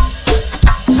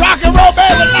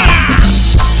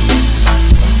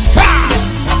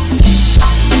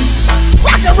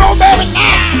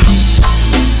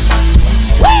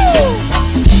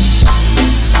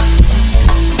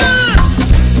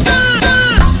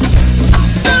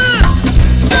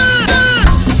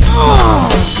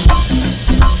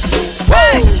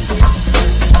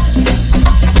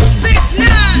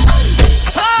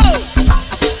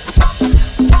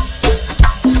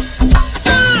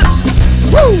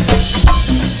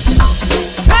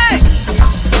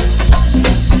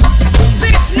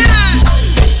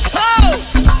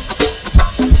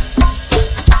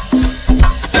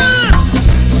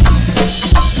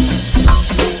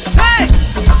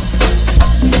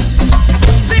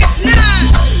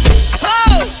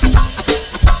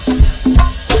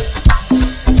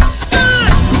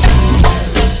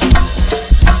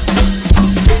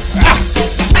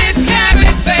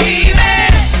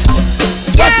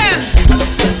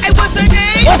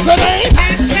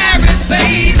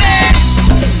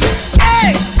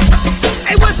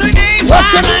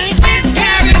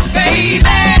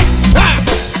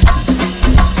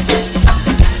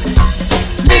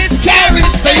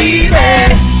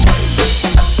 baby.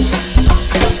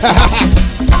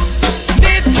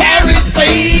 Miss Carrots,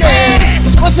 baby.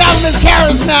 What's up, Miss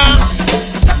Carrots now?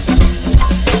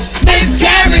 Miss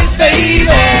Carrots, baby.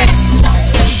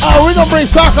 Oh, we're gonna bring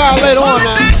soccer out later on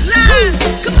now.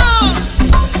 Come on.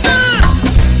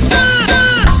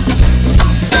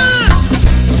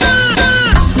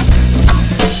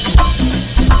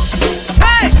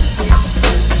 Hey.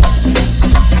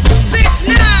 6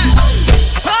 9.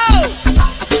 Oh.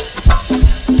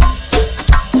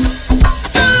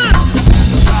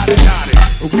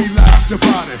 We like the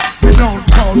body. We don't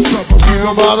cause trouble. We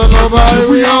don't bother nobody.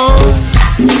 We on.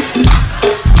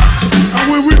 And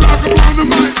when we rock up on the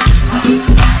mic,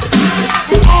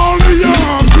 for all of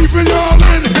y'all, keeping y'all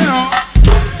in hell.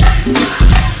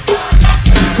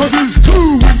 Cause it's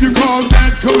cool when you call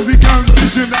that cozy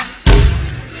condition.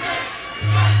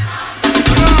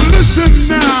 Now listen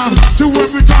now to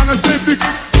what we're trying to say.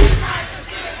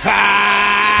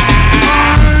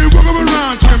 I woke up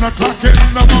around 10 o'clock in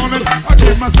the morning. I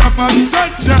gave myself a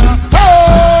stretcher.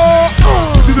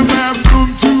 To the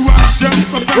bathroom to wash up.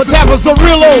 What's happened to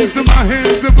real old? My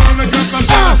hands upon the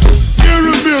cup.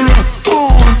 Mirror, mirror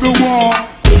on the wall.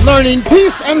 Learning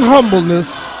peace and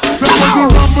humbleness. That was the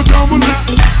rumble double now.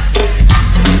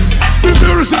 The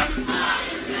mirror said,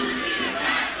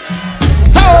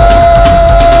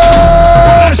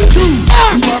 that's true.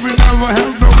 That's why we never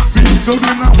have no peace. So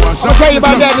then I wash up. I'll tell you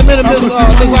about that in a minute, Miss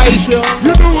Aisha.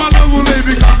 You know I love a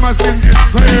lady because my skin gets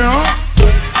pale.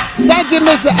 Thank you,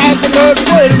 Mr. Aguilar.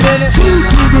 Wait a minute. True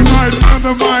to the right and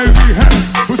the might we have.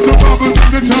 With some bubbles in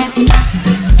the top.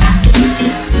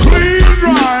 Clean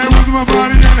dry with my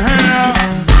body and hair.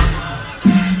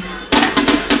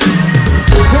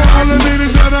 For all the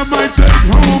ladies that I might take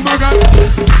home, I got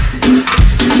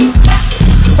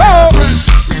fresh,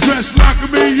 dressed like a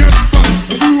million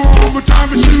bucks. Threw on my time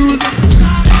and shoes.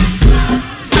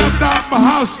 Stepped out my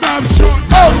house, stopped short.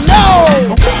 Oh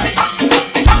no!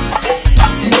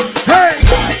 Hey!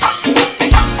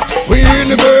 We in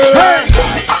the building.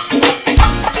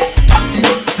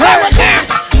 Hey! Hey!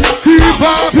 Keep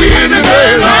on, we in the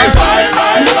daylight.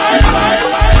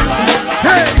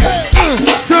 Hey!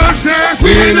 Sunshine,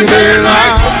 we in the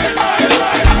daylight.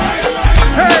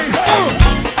 Hey!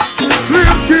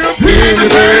 Slim Jim, we in the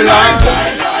daylight.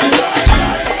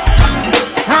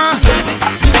 Huh?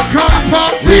 Come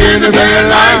pop, we in the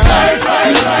daylight.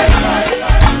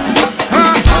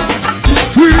 Huh?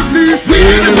 Sweet Leaf, we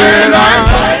in the daylight.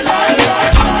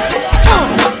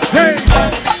 Hey!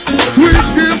 Sweet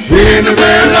Jim, we in the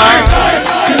daylight.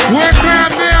 One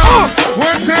time now,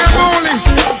 one time only.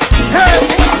 Hey!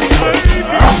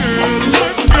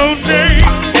 Your name,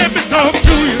 let me talk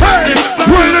to you. Hey!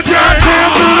 When the time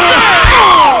comes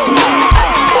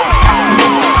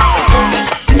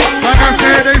like I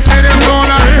said, they say they're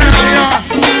going out here, y'all.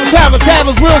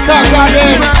 Tavis Wilcox out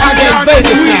there in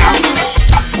Vegas now.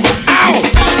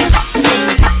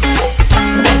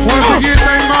 Once again,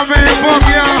 thank my man Buck,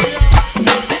 y'all.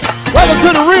 Welcome to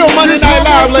the real Monday Night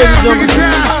Live, ladies and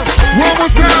gentlemen. One more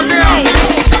time now.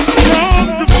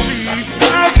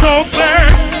 I'm so glad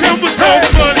it was so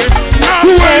funny.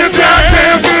 Who ain't the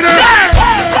goddamn winner?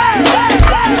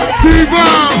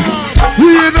 T-Bomb,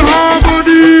 we in the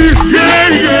harmony. Yeah,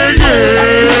 yeah,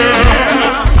 yeah.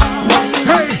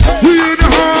 Hey, we in the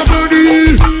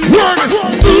harmony. Work it.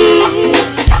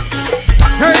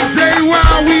 Hey,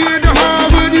 J-Wow, we in the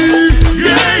harmony.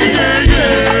 Yeah, yeah,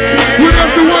 yeah. Well,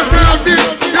 that's the one time,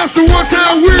 that's the one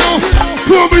time wheel.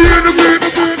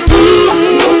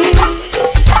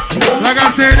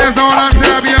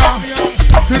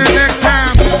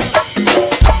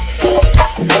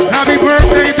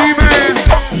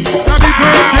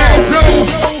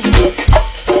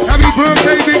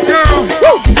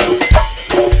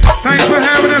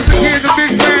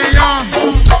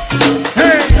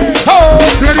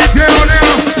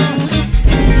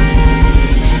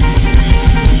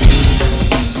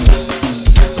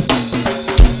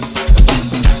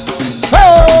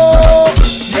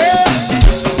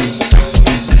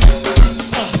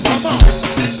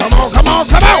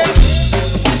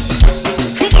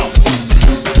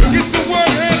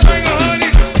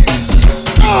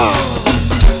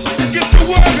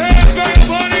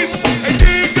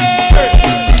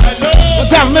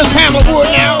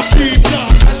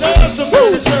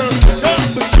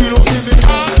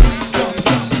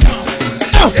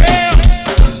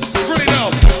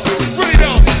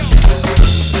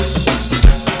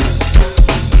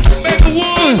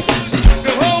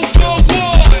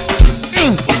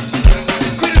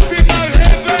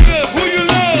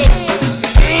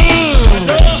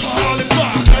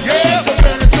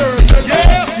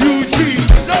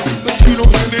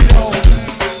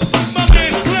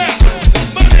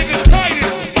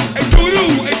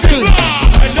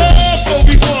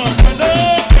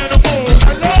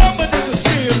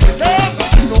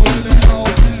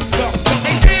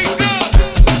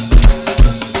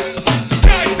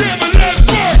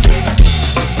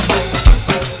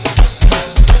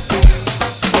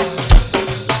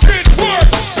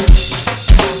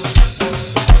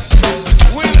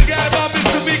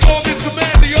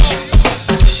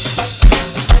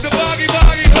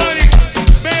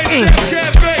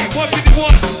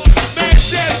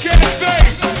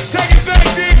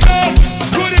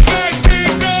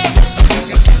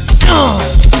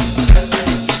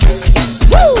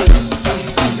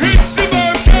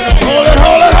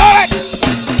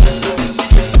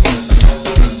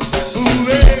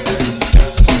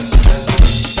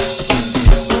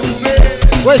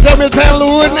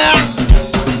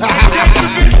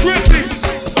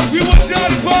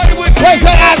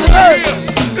 skies and earth.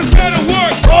 It's better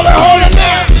work. Hold it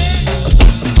now.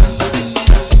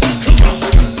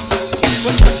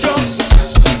 What's up, Joe?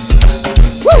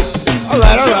 Woo! All right.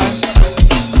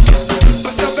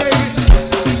 What's up, baby?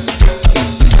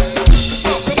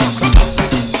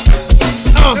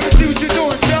 Let me see what you're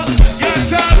doing, Chuck. Got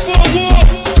time for a war.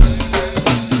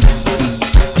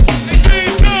 Hey,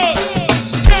 Green Dog.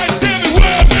 God damn it,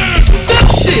 where I'm at?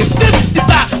 $55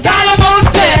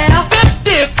 motel.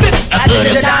 50, 50. I put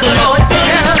it down the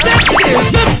motel. 50,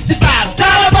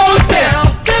 $55 motel.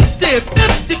 50,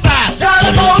 $55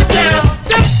 motel.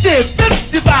 50,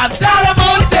 $55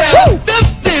 motel.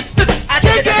 50, 50. I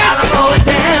take it out of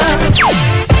motel.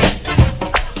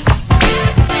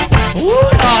 Ooh,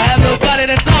 Lord, have nobody in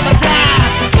the summertime.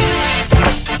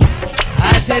 I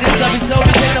tell you this stuff is so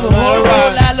reasonable. Whole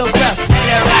lot of little crap.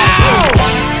 Yeah,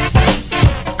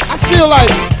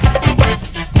 right.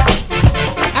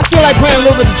 I feel like playing a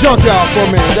little bit of junkyard for a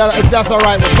minute. If that's all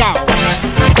right with y'all.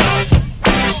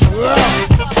 Yeah.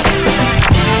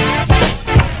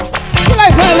 I feel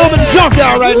like playing a little bit of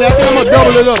junkyard right now. I think I'm gonna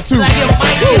double it up too. Like it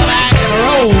might be like a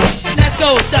roll. Let's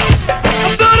go, though.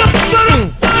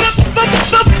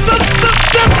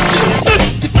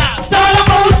 $55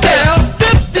 motel.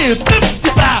 50, $55 motel. 50,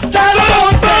 $55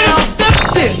 motel.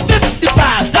 50,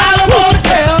 $55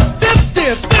 motel. 50,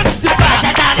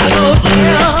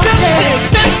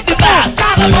 $55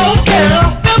 motel.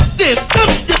 50,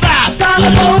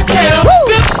 $55 motel.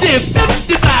 50,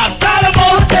 $55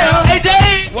 motel. Hey,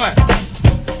 Dave. What?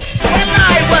 When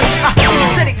I was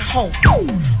sitting home,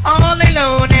 all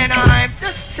alone, and I'm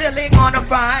just chilling on a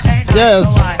Friday night.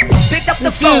 Yes. So I picked up the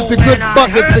This phone is the good and I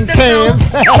buckets heard and the cans.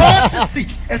 phone called to see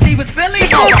if she was feeling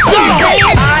alright.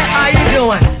 Hi, how you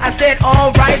doing? I said,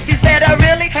 all right. She said, I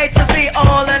really hate to be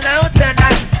all alone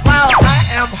tonight. Well, I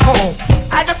am home.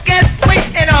 I just can't sleep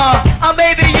and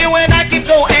maybe you and I can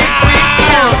go and break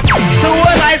down to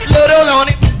a nice little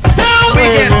lonely town. We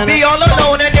Wait a can minute. be all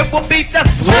alone and it will be just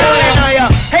fine. I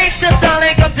hate to sound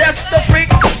like I'm just a freak,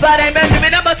 but I'm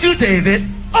Benjamin about you, David.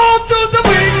 All through the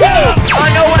week. I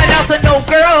know what else a no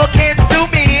girl can do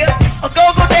me. A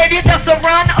go-go baby just a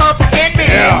run up in me.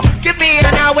 Give me an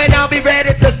hour and I'll be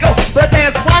ready to go. But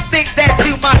there's one thing that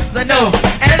you must know,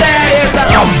 and that is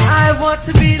I want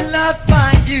to be loved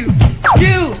by you.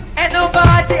 You and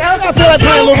nobody else. I feel like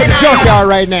playing a little bit of junkyard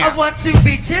right I now. want to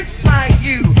be kissed by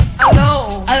you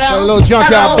alone. So a little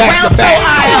junkyard back to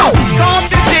back. Come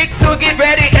to Dick to get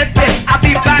ready and then I'll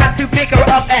be back to pick her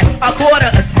up at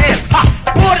 9:45.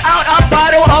 Pulled out a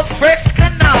bottle of fresh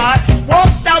canard.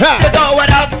 Walked out the door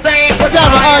without saying What's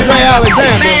up with Andre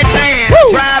Alexander? Man,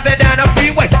 Woo. driving down the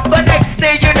freeway. But next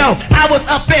thing you know, I was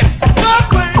up in.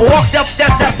 I walked up the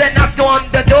steps and knocked on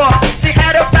the door. She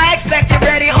had her bags packed and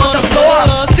ready on the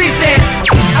floor. She said,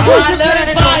 I want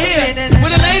this bar here. Where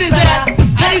the ladies at?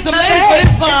 I need some ladies for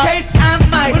this bar.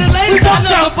 Where the ladies at?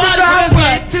 No, body for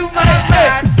this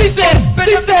bar. She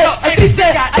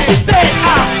said, I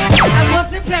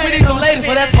wasn't planning. We need some ladies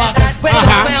for that bar. Spread those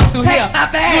sounds through here.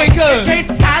 You ain't good. Spread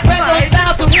those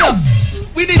sounds through here.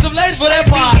 We need some ladies for that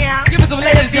part. Give me some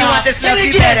ladies, y'all. Let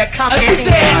me get it. Come in.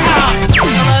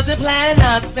 I wasn't planning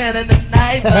on spending the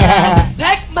night.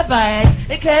 Packed my bag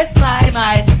in case my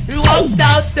mind. We walked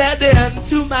out there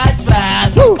into my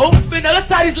drive. Open up. Let's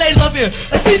tie these ladies up here.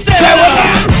 She said,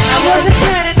 I wasn't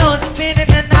planning on spending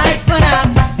the night, but I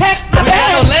packed my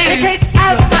bag in case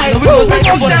I might. We're going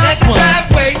to the next one.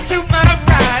 Driveway to my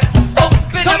ride.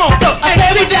 Open up. Come on.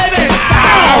 Baby, David.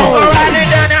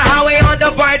 Riding down the highway on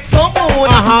the bright full moon.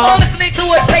 All listening to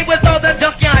a tape with all the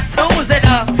junkyard tunes. And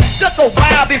just a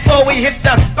while before we hit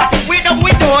the spot. We know what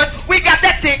we doing. We got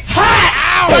that thing hot.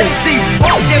 But she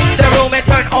walked in the room and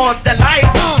turned on the light.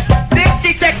 Then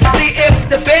she checked to see if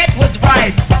the bed was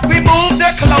right. Removed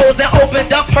her clothes and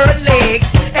opened up her legs.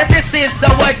 And this is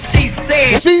what she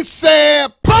said. She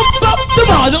said, Pump up the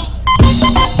volume.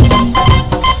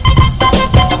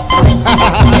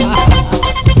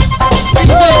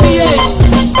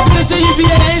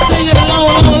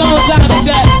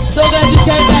 So glad you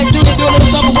came back, do a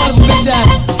little something wonderful, big time.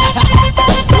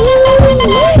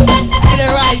 Get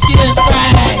it right, get it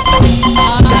right.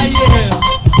 Yeah.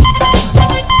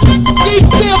 Keep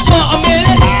still for a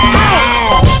minute.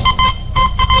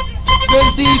 Good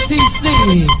to see you,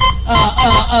 TC.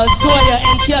 Toya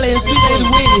and Kelly and Sweet Lady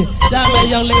Winnie. Down there,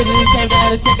 young lady who came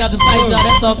down to check out the site, y'all.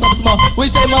 That's all, something small. We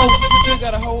say, Mo? You still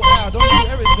got a whole hour. Don't do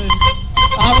everything.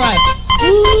 All right.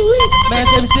 Man,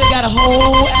 say we still got a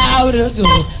whole hour to go.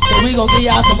 So we gonna give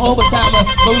y'all some overtime.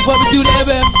 But before we do that,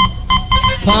 baby,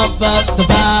 pump up the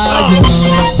volume.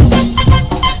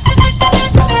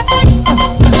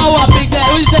 Oh, what, Big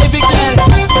Daddy? What you say, Big Daddy?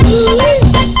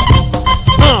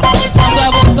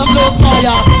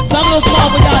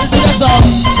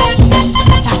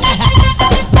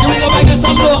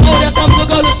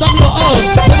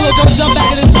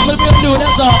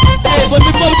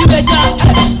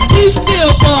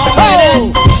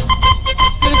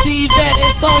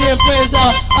 and friends.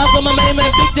 Also my main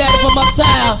man Big Daddy from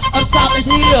uptown. Up top is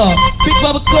here. Big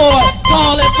Bubba Cord,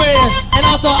 Carl and friends. And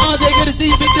also Andre, good to see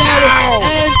you, Big Daddy.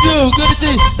 And you, good to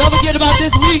see you. Don't forget about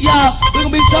this week, y'all. We're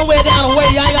gonna be somewhere down the way.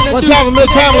 Y'all ain't got to do. What's happening,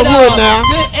 Tamla Wood now?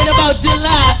 In about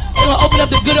July, they're gonna open up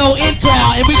the good old in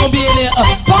crowd, and we're gonna be in there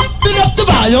pumping up the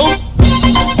volume.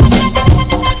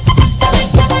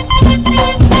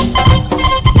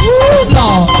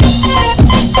 Lord.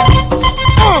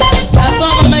 I saw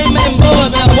my main man boy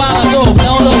man a while ago, but I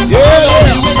don't know.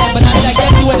 But I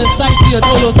guess he went to sight to do a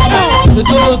little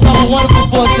something wonderful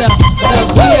for himself.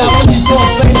 But yeah, I want you to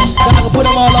face so I can put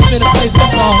them all up in the place.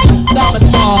 That's all. Something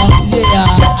small. Yeah,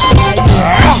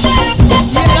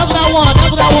 that's what I want.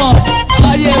 That's what I want.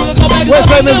 Yeah, we're gonna go back to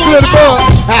something new.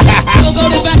 We're gonna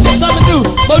go back to something new.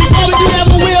 But before we do that,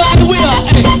 we will.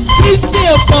 Hey, be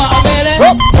still for a minute.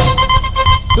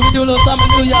 We do a little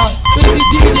something new, y'all. Busy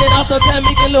DJ and also Tam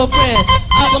Meek and Lil Friend.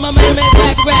 Also my man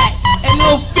Black Rack and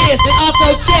Lil Fist and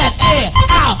also Cat. Hey,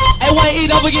 ow. Hey,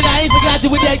 1E, don't forget I ain't forgot you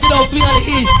with that good old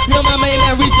 300E. You know my main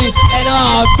man Reese and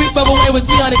Big Bubba Way with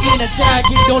 300E and the Child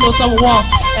King don't know something wrong.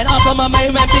 And also my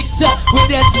main man Big Chuck with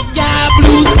that Sky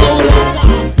Blue Soda.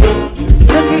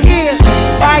 Look at here,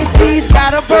 Pisces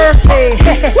got a birthday.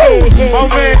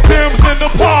 My man Tim's in the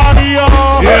party,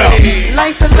 y'all. Yeah.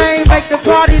 Nice and lame, make the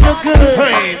party look good.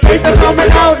 Nice and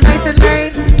coming out, nice and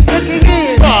lame. Look at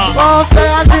here, all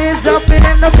stars is up in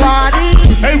the party.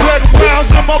 Hey, Red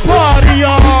Browns in my party,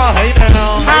 y'all. Hey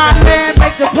now. Highland,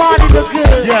 make the party look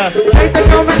good. Yes. Nice and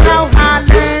coming out,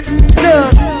 Highland.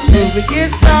 Look, when we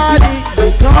get started,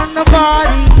 we're on the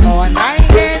party. All night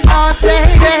and all day.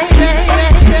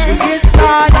 We get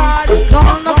started, we're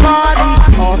on the party.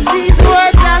 All these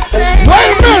words I say. Wait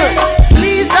a minute.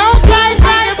 Please don't play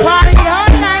by the party all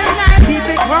night. Keep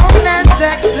it grown and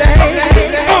sexy.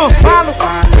 Follow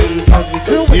my lead, cause we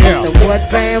do it in the wood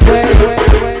band way.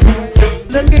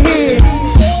 Look at here,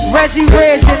 Reggie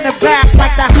Reg in the back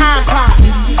like the hot pot.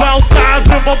 Southside's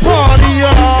in my party,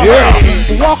 y'all. Yeah.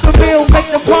 Walkerville make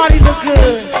the party look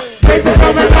good. Faces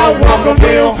coming out,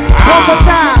 Walkerville. One more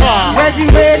time, Reggie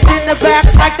Reg in the back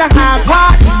like the hot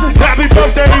pot. Happy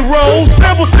birthday, Rose,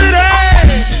 Simple City.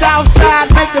 Southside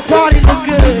make the party look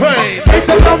good. Hey.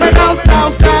 Faces coming out,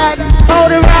 Southside,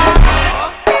 hold it right.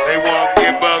 They won't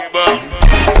get buck.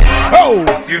 Oh,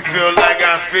 You feel like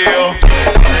I feel.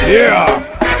 Yeah.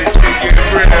 And this shit get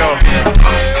real.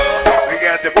 We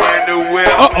got the brand new whip.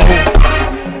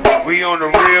 We on the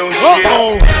real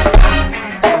shit.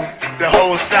 The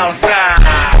whole South Side.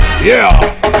 Yeah.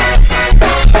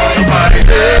 Somebody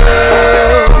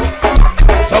help.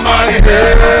 Somebody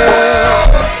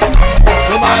help.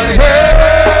 Somebody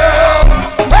help.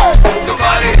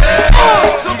 Somebody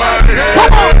help. Somebody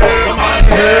help. Somebody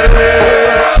help.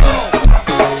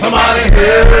 Somebody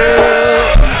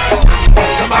help.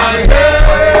 Somebody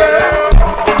help.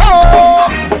 oh,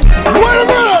 wait a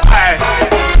minute. Hey,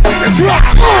 let's rock.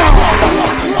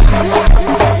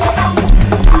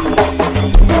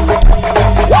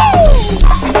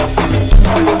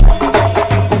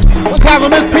 What's happening,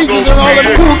 Miss Peaches and all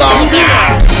them cool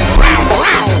dogs?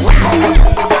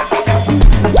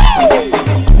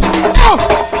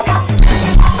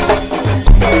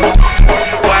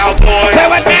 Wild boy. Say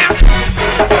what now?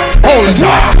 Holy shit.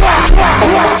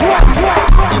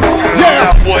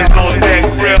 Yeah. South boys on deck,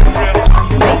 grip.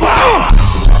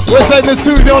 We'll say Miss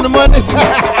Susie on the Monday. If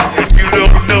you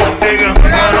don't know, nigga,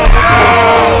 I don't know.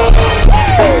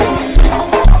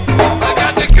 I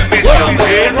got to give me some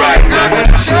head right now to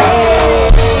the show.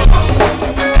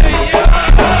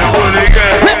 And what they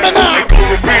got, they gon'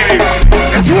 repeat it.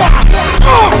 That's right.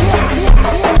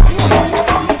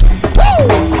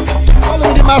 Let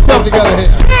me get myself together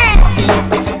here.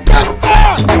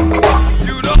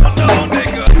 You don't know,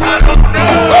 nigga, I don't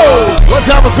know. Oh, what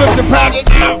type of Clifton pageant?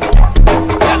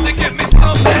 Got to give me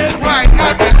some head right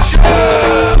now to the show.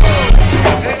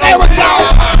 Hey, what's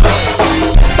up?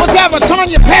 What's up with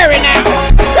Tanya Perry now?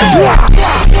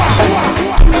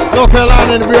 North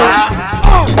Carolina in the building.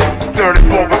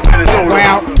 34 minutes old.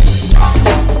 Well,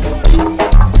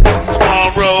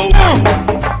 Small road.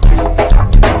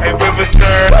 Hey, river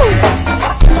turn.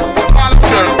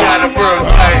 Turn got a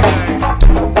birthday.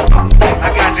 I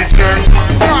got you, sir.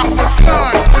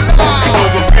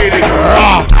 Overpaid.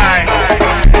 Aye.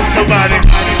 Somebody.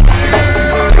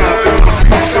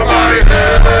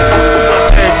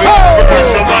 Hey, Big Bird,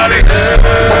 somebody.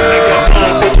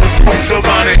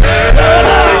 Somebody.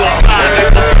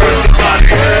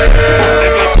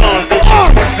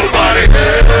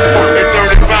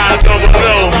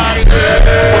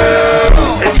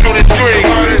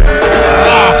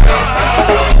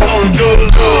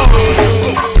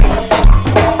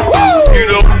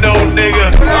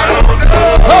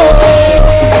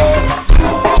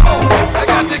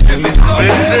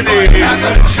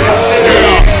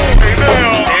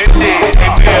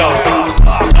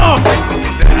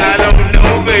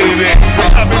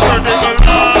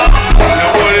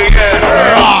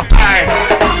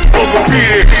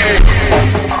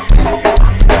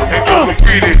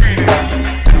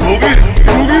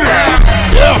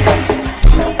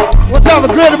 yourself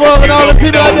a good one and all the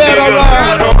people out there, all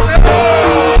right?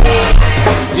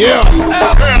 Yeah.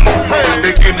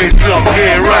 They give me some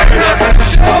head right now.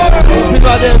 People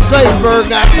out there in Plattsburgh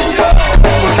now.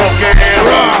 Talking head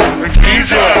right.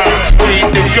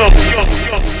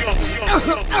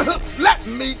 Let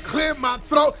me clear my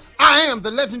throat. I am the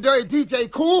legendary DJ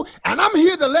Cool, and I'm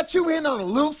here to let you in on a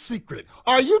little secret.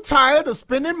 Are you tired of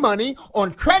spending money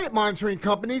on credit monitoring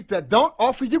companies that don't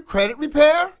offer you credit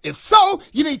repair? If so,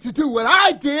 you need to do what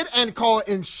I did and call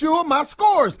Insure My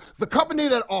Scores, the company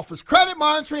that offers credit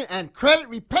monitoring and credit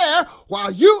repair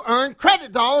while you earn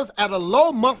credit dollars at a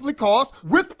low monthly cost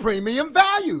with premium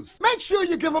values. Make sure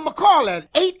you give them a call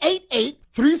at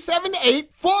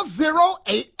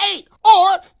 888-378-4088,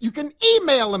 or you can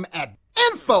email them at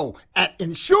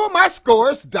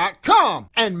info@insuremyscores.com,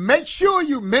 and make sure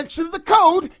you mention the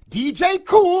code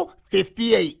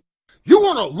DJCool58. You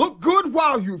want to look good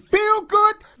while you feel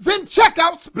good? Then check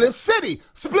out Spliff City.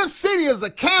 Spliff City is a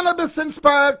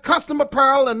cannabis-inspired custom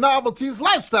apparel and novelties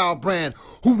lifestyle brand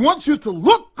who wants you to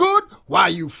look good while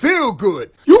you feel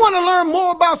good. You want to learn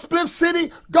more about Spliff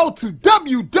City? Go to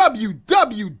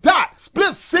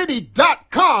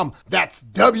www.spliffcity.com. That's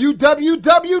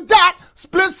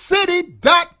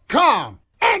www.spliffcity.com.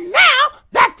 And now,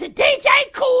 back to DJ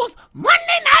Cool's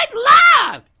Monday Night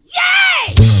Live.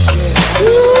 Yay!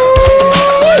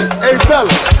 Hey, fella.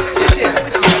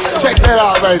 Check that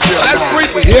out right there. That's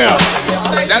freaky. Yeah.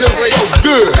 That's great. So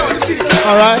good.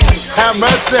 All right. Have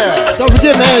myself. Don't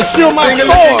forget, man, Insure My Singing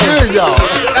Scores. good, y'all.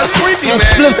 That's freaky, And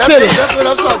man. Spliff City. That's what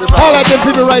I'm talking about. All that them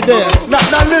people right there. Now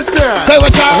listen. Say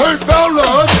what y'all. Hey,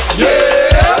 fellas.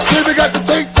 Yeah. Say we got to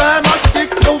take time out to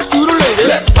get close to the ladies.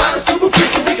 Let's find a super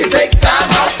freak we can take time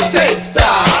out to taste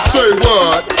style. Say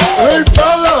what? Hey,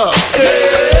 fella.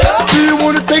 Yeah. Do you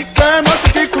want to take time out to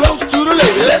get close to the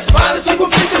ladies? Let's find a super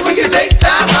freak we can take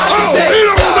time out to taste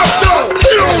style.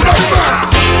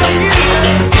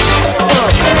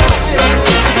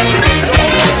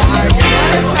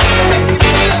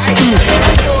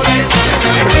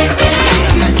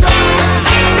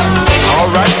 All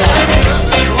right.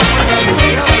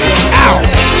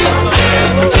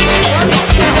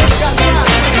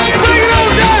 Bring it on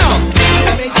down.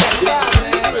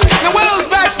 Now, where those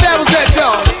backstabbers at,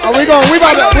 y'all? We about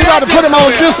to put them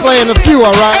on display in a few,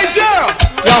 all Hey, right? Gerald.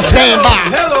 Y'all stand by.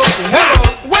 Hello.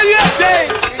 Where you at,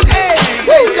 Dave? Hey,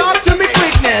 talk to me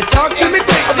quick now. Talk to me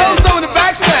quick. Are those some of the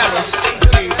backstabbers?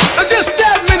 Now, just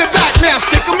stab them in the back now.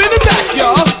 Stick them in the back,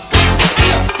 y'all.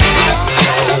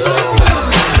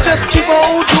 Just keep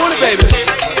on doing it, baby.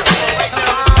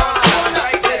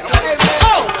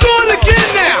 Oh, do it again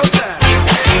now.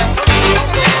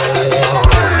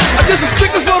 This is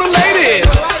strictly for the ladies.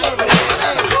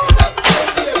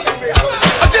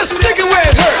 Just stick it where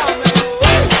it hurt.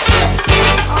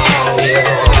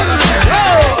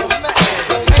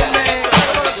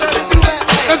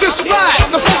 Now just slide.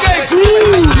 The funk ain't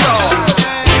groove, y'all.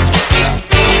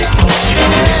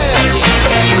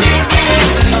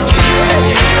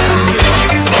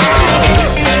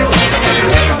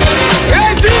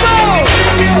 Hey, Timo!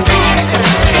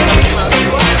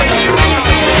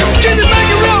 Can you make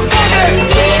it real funky?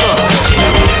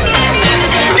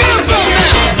 Give us some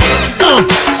now.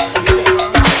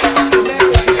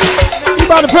 We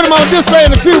about to put them on display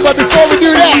in a few, but before we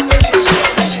do that,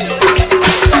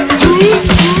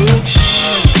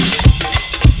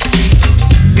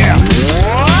 yeah.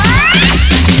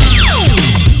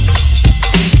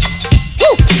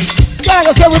 Woo. Like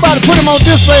I said, we're about to put them on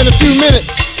display in a few minutes.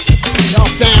 Y'all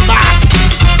stand by.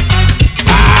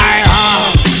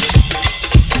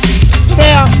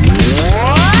 Now,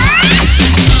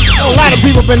 a lot of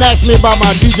people been asking me about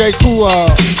my DJ Cool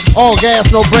All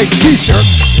Gas No Brakes t-shirt.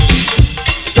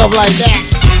 Stuff like that.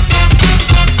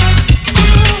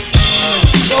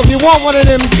 So if you want one of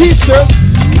them t-shirts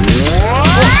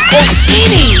or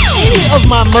any of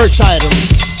my merch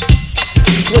items,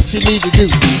 what you need to do.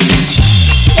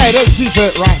 Hey, there's a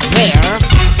t-shirt right there.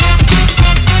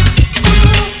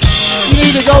 You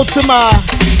need to go to my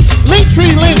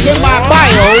Linktree link in my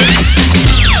bio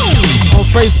on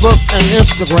Facebook and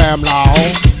Instagram now.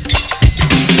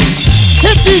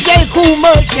 Hit DJ Cool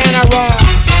merch and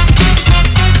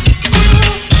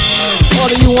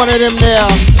order you one of them there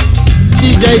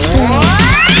DJ Cool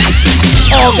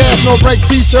All Gas No Break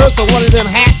t-shirts or one of them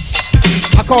hats.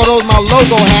 I call those my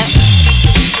logo hats.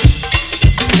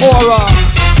 Or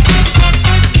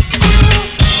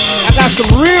I got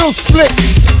some real slick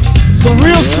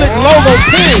logo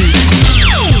pins.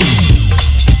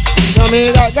 You know what I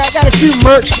mean? I got a few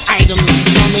merch items, you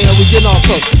know what I mean, that we getting off.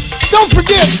 So don't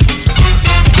forget,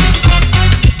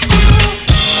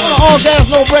 All gas,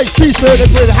 no brakes t-shirt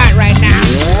that's really hot right now.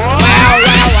 Wow.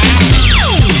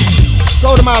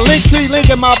 Go to my link tree, link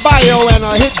in my bio, and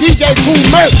hit DJ Cool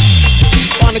Merch.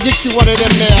 Want to get you one of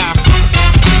them there.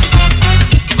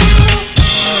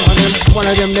 One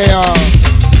of them there.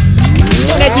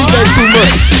 That DJ Cool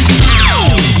Merch.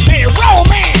 Hey, roll,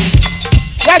 man.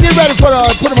 Y'all get ready for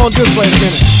put them on display in a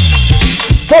minute.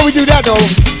 Before we do that, though,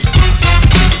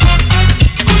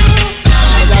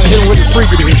 I gotta hit him with the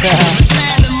freaky.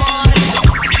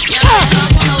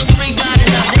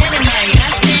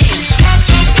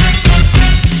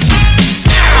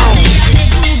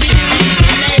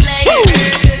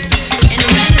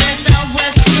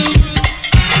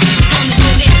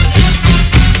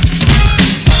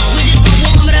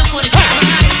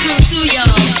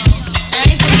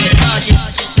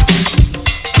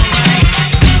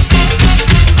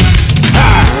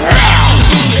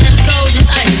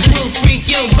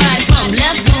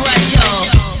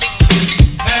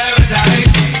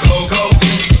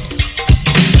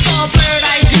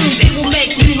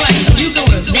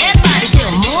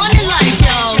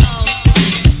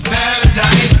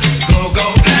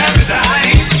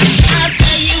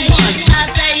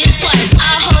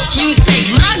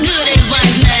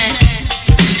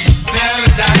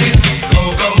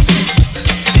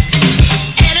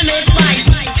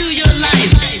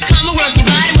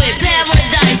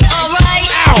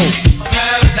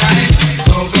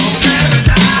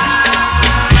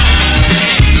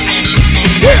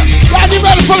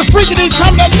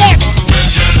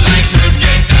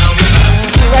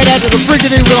 Right after the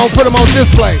freaking we're gonna put them on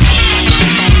display.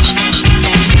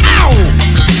 Ow!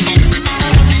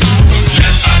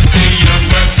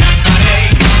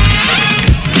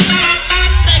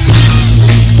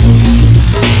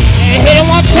 And hit him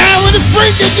one time with the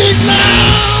freaking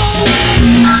now!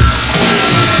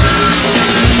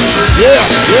 Yeah.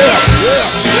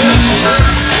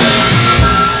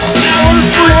 Now on the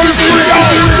freaking go.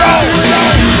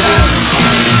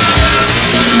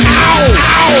 Ow!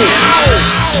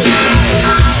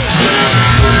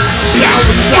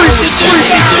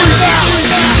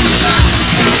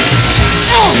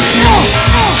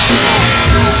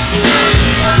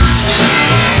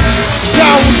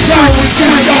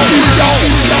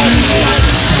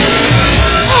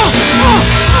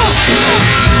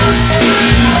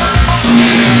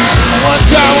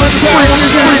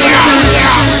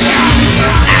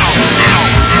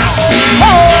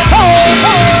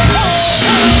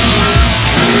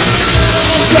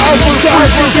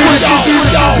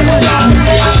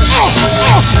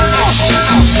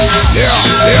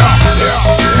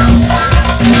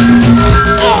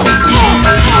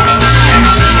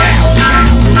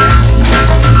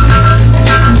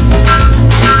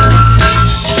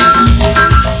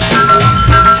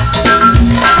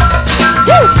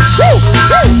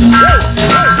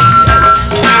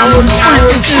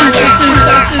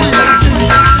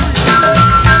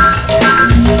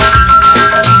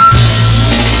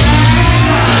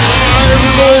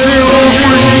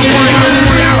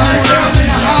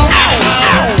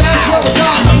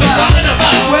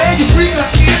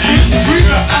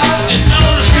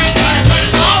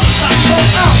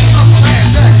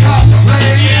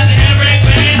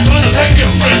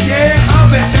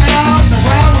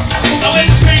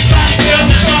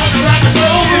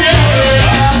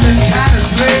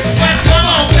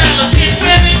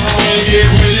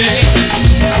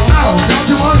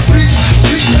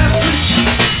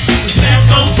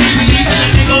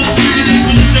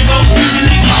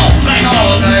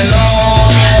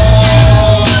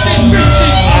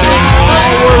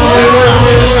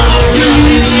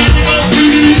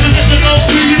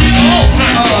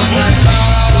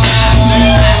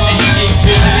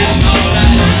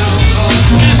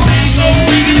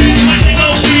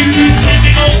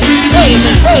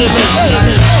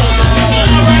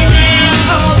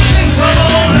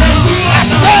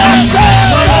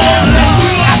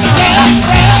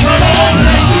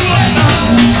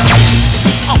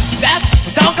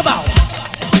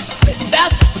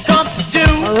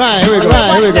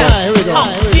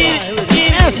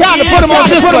 It's time to put them on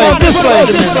display.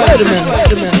 Wait a minute.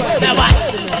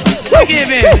 Give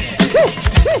in.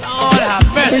 Lord have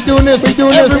mercy. We doing this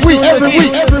every week.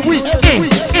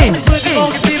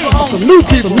 Some new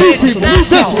people. This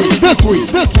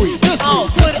week. Oh,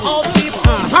 put all the people.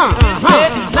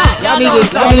 Y'all need to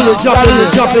jump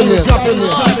in this.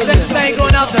 This thing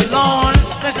going out the lawn.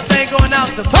 This thing going out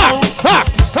the boat.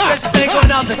 This thing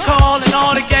going out the call and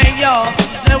all the gang, y'all.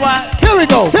 Say what? Here we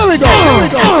go.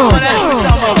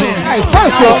 Hey,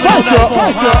 first up.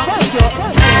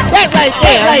 That right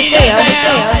there.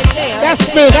 That's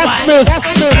Smith.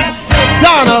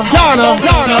 Donna.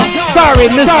 Sorry,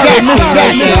 Miss Jackson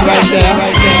right there.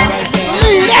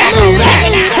 Leave that.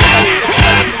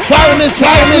 Sorry, Miss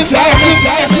Jackson.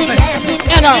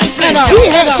 And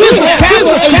she's a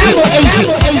travel agent.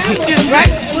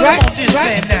 Right.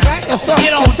 Yes, sir.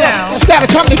 She got a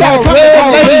company called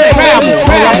Red Lady Travel.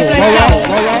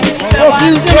 So if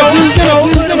you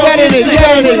got any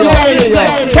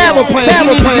travel plans,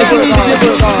 you need to give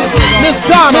her Miss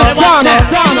Donna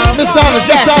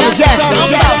Jackson.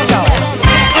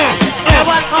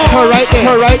 Her right there.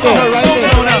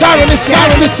 Sorry, Miss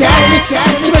Jackson.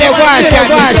 Give me that wide shot.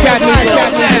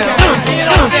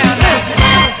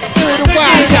 Give me the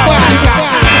wide shot.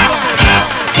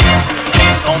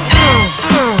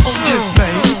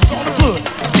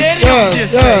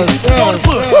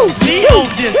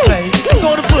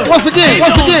 Once again.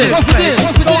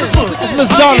 It's Miss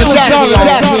Donna Jackson.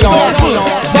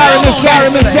 Sorry, Miss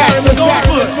Jackson.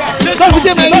 Don't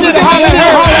forget, man, you need to holler at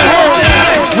her.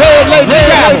 Red Lady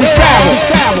Travel.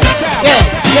 Yes.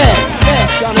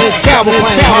 Travel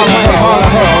plan.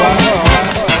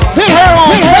 Hit her on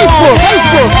Facebook.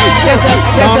 Yes,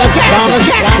 Donna Jackson.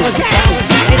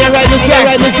 Ain't that right, Miss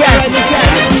Jackson?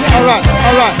 All right.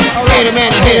 Wait a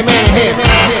minute.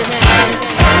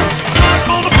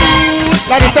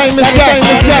 Like to thank Miss Jackson.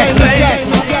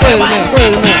 Wait a minute.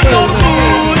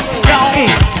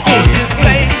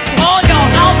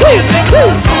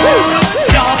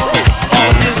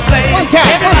 One time.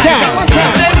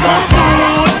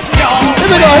 Here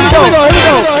we go.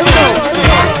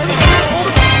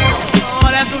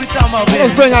 That's what we talking about, baby.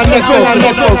 Let's bring our next one.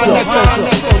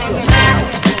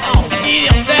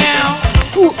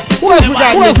 Who else we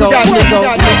got, Nico?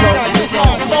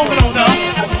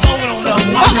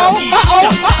 Uh-oh.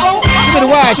 Give me the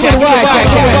wide shot.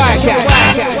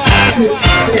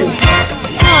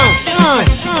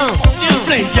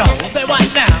 Display, y'all. Say what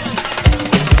now?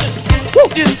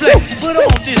 Display. Put on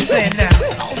display now.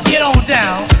 Get on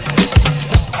down.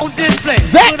 On display.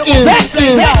 That is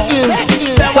the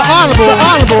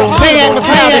honorable Maniac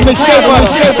McCloud, Miss Shea Butter.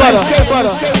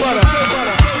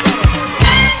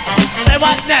 Say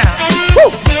what now?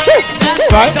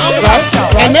 Right.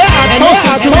 And there are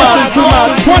toasted to my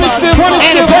 25th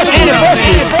anniversary.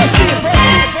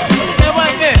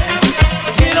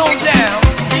 Get on down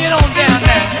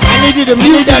now. I need you to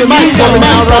mute that mic for me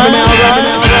now, right?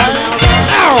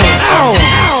 Ow.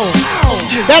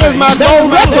 That is my gold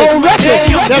record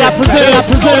that I presented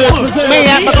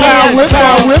Maniac McCloud with 25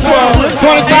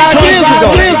 years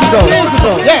ago.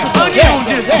 Yeah.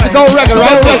 That's a gold record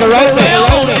right there.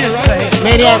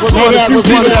 Maniac was one of the few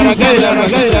people that I gave that.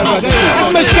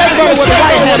 That's Miss Shea Butter with the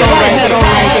white hat on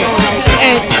right there.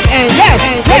 And yes,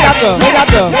 they got the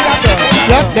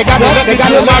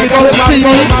Bobby Gold CD.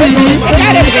 They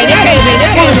got everything.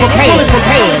 They're fully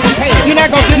prepared. You're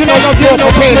not gonna get no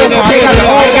prepared in there. They got the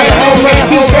all red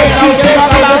t-shirt.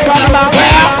 Talking about.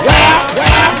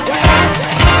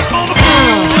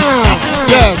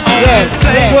 Yes.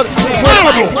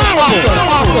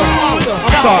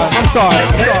 I'm sorry.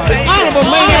 Honorable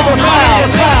Maniac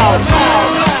McCloud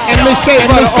and Miss Shea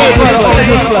Butter on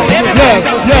display. Yes.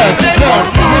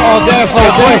 Oh, that's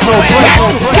boy.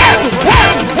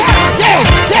 Yes.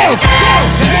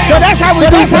 So that's how we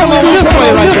do something on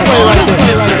display right there.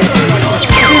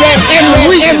 Do that every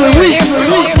week.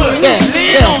 Yes.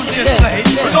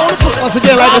 Once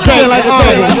again, like I say,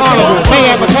 honorable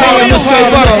Maniac McCloud and Miss Shea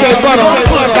Butter.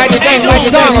 Like the thing like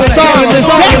Donna, sorry, Miss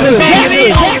Jackson.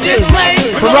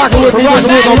 For rocking with me, I'm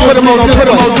gonna put them on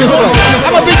display. I'm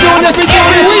gonna be doing this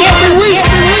every week.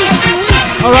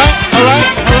 All right.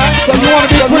 So if you want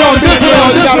to be put on display, all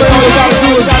you gotta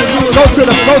do is go to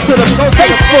the Facebook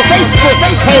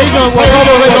page on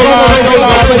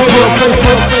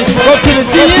Go to the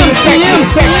DM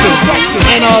section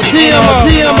and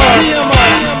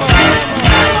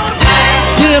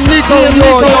DM Nico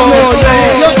your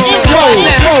info,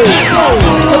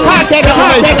 contact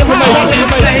information.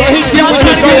 So he can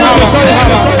show you how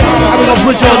we're gonna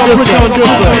put you on display.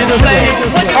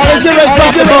 All right, let's get ready to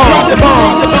drop the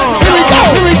bomb. Here we go.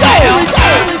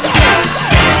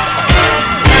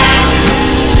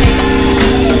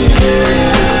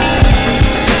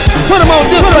 Put them on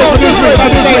display.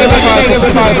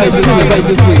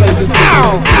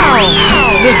 Ow.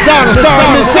 Miss Donna, sorry,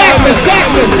 Miss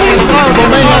Jackson. Honorable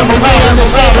Maniac McCloud,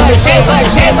 Miss Shea Butter.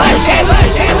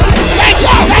 Thank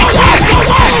y'all.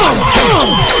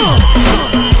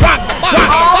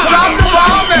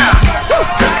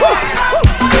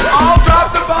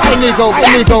 Hey, Nico.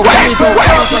 Give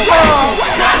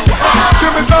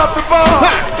me drop the ball.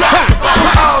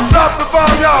 I'll drop the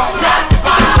ball, y'all.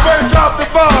 Drop the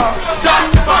ball.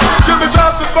 Give me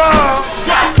drop the ball.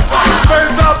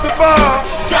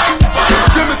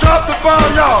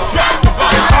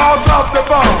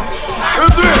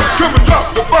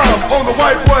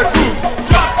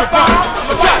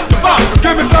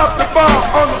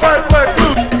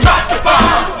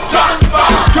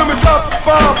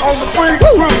 big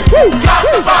crew. Drop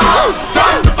the bomb,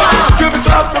 drop the bomb. Give me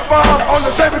drop the bomb on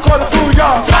the table quarter to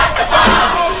y'all. Drop the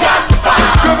bomb, drop the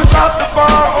bomb. Give me drop the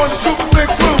bomb on the super quick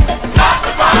crew. Drop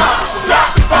the bomb, drop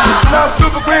the bomb. Now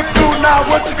super quick crew, now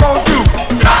what you gonna do?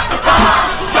 Drop the bomb,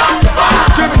 drop the bomb.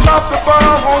 Give me drop the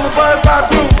bomb on the bird's eye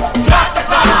crew. Drop the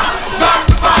bomb, drop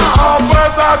the bomb. All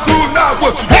bird's eye crew, now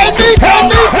what you do? Help me,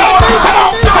 help me, help me, come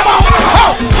on, come on,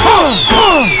 help.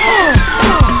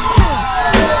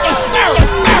 Yes, sir, yes,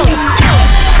 sir.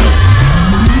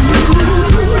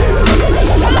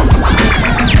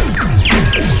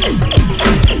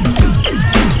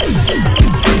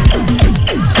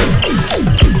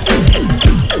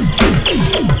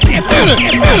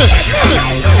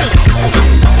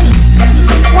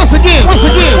 Once again, I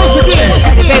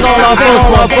can thank all our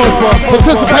folks for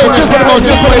participating in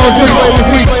this play this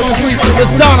week.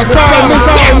 It's Donna, sorry,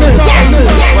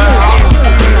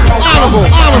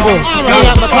 honorable. I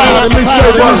got my time. Let me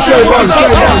show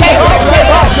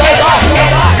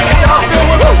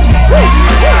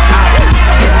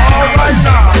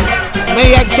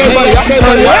Maybe I can show you. I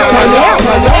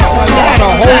got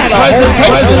a whole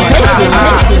presentation.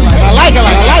 I like it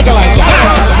like that.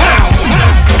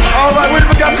 All right, we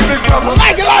forgot you, big brother.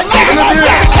 Like it.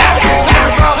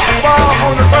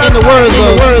 In the words of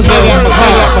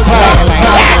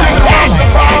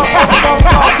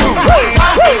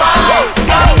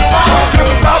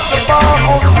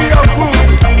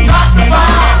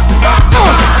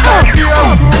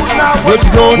what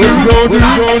you gonna do?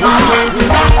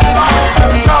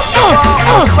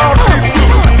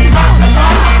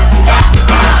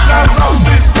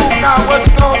 Now what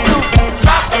you gonna do?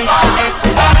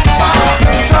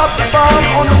 Drop the bomb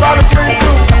on the bottom king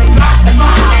crew.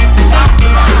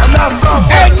 And now some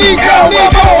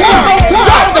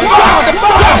drop the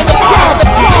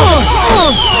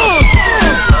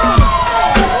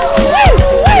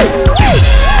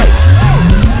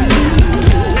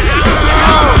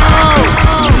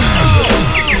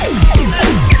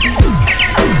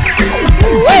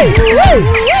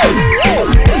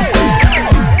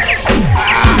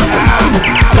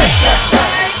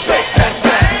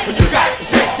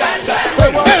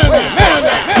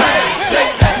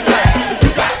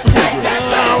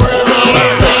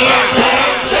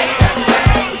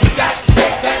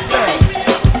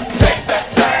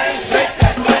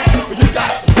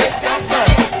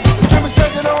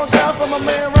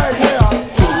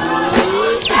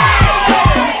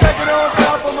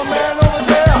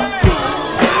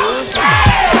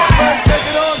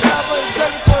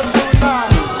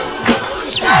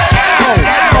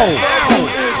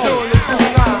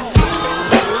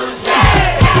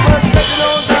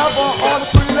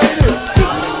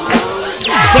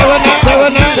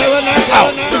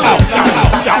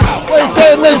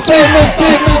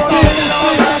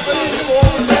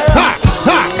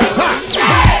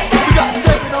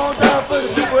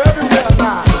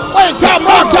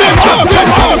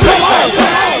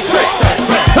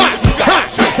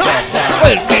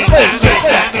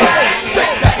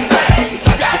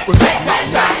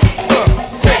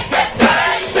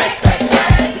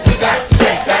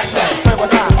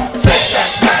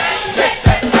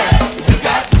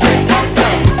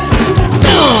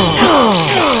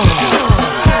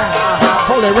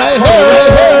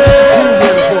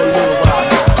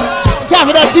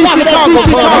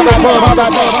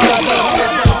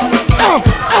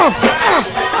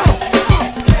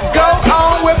Go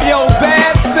on with your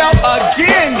bad self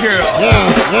again, girl.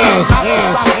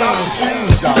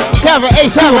 Time for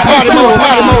AC party mode.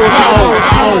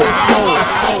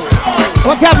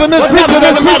 What type of Miss Pepper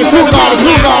does the mighty groove on?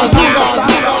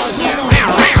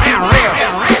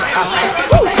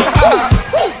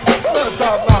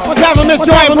 What type of Miss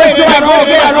Joy Brady got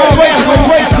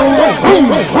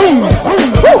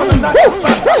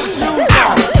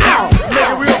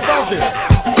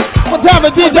what type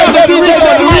of DJ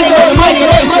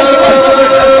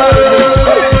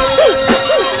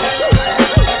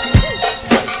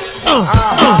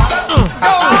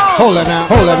Hold it now.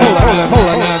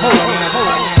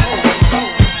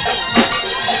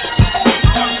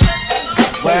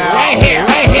 Right here.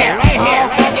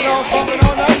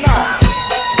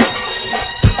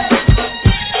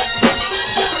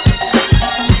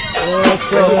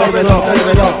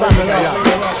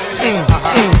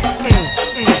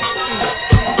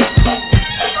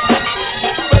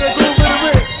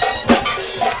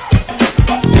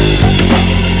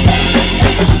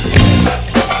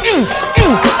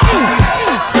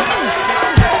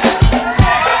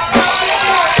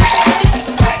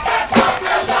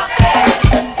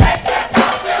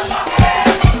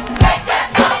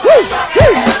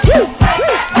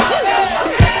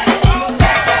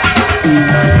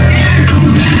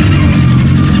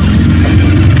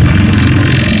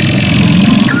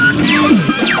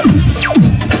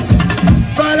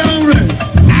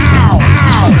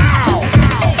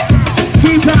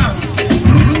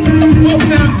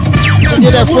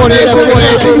 that 48.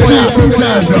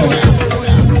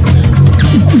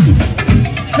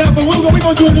 Now, but we're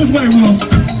gonna do it this way, Will. We're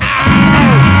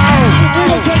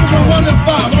gonna take it from 1 to 5.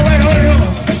 All right, hold on.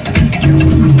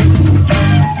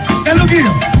 Now look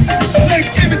here. Say,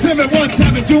 give it to me one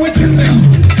time and do it yourself.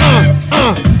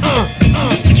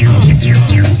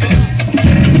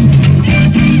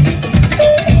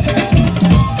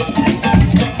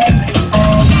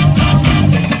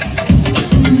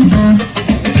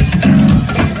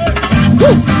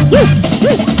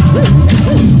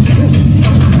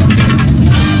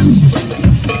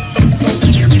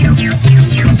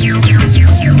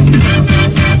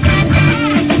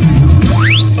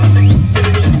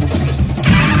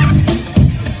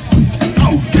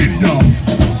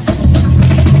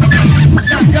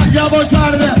 Y'all boys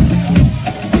tired of that?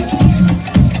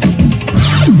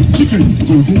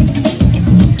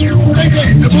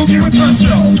 Hey, the boogie with my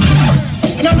show.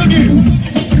 Now look here.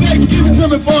 Say, give it to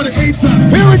me 48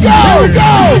 times. Here we go.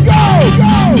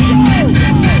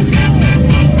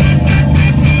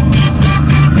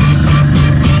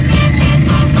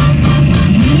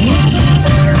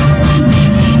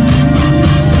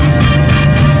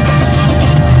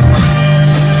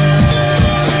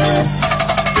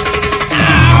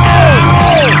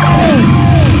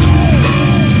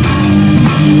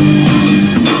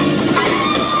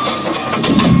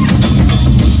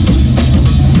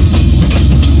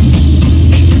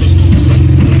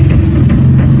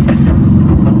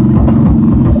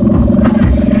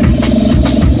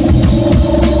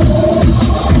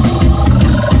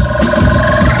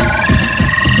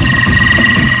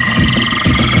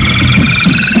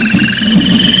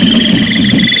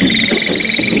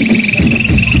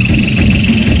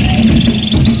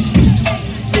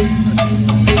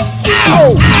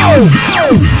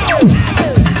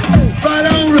 Right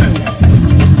on, Rick.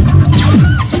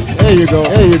 There you go.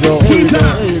 Two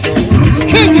times.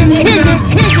 Kick it.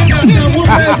 Now, what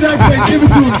man Jack say? Give it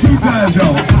to him 2 times,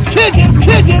 y'all. Kick it.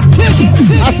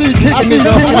 I see you kicking me,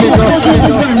 though.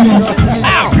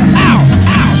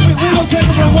 We're gonna take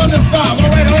it from 1 to 5. All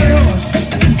right, hold on.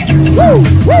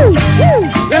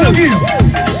 Now look here.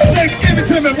 Say, give it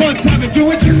to me one time and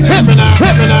do it yourself. Hit me now.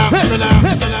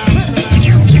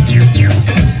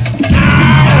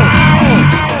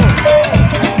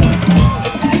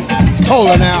 Hold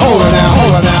her now.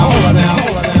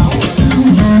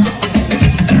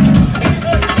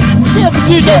 See if the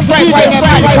DJ Frank right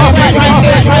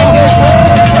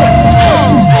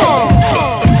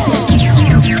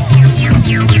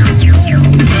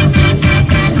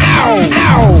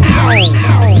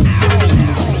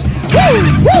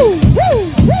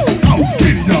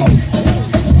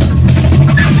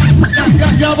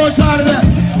Y'all boys tired of that?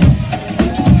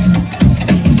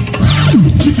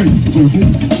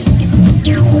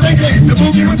 Hey, the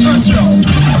boogie with my show.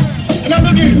 Now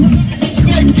look here.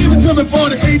 Say, give it to me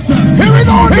 48 times. Here we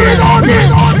go.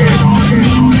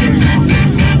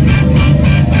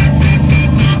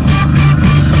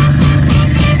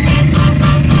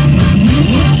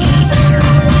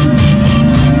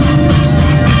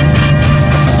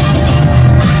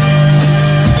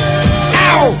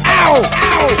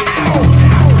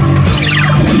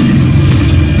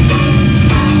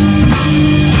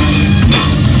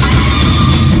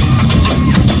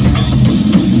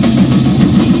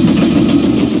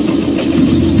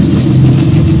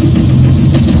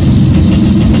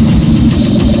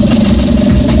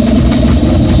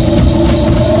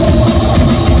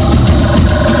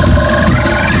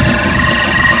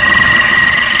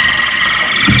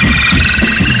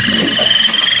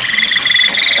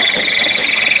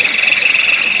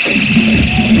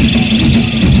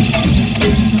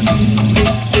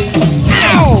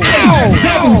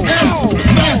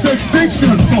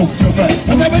 Extinction, folks. That's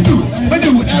how we do it.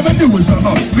 So,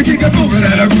 we keep it moving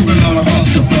and grooving all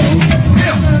across the floor.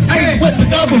 Yeah, hey, with the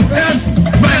double S,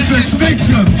 mass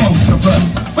extinction, folks.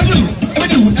 We do it.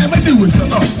 So,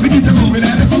 we keep it moving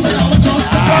and grooving all across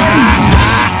the floor.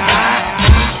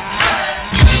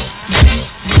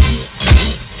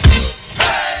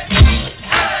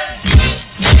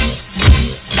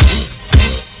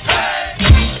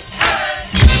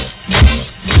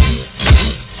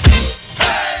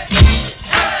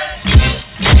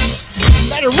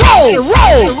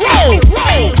 Roll.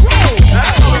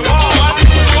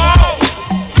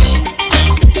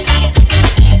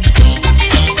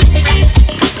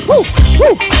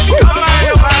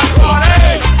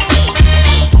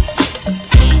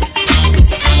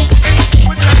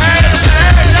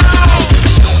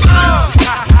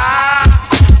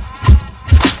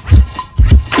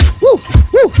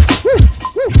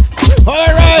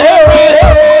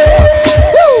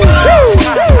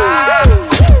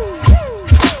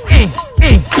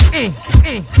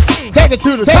 Take it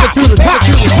to the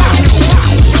top.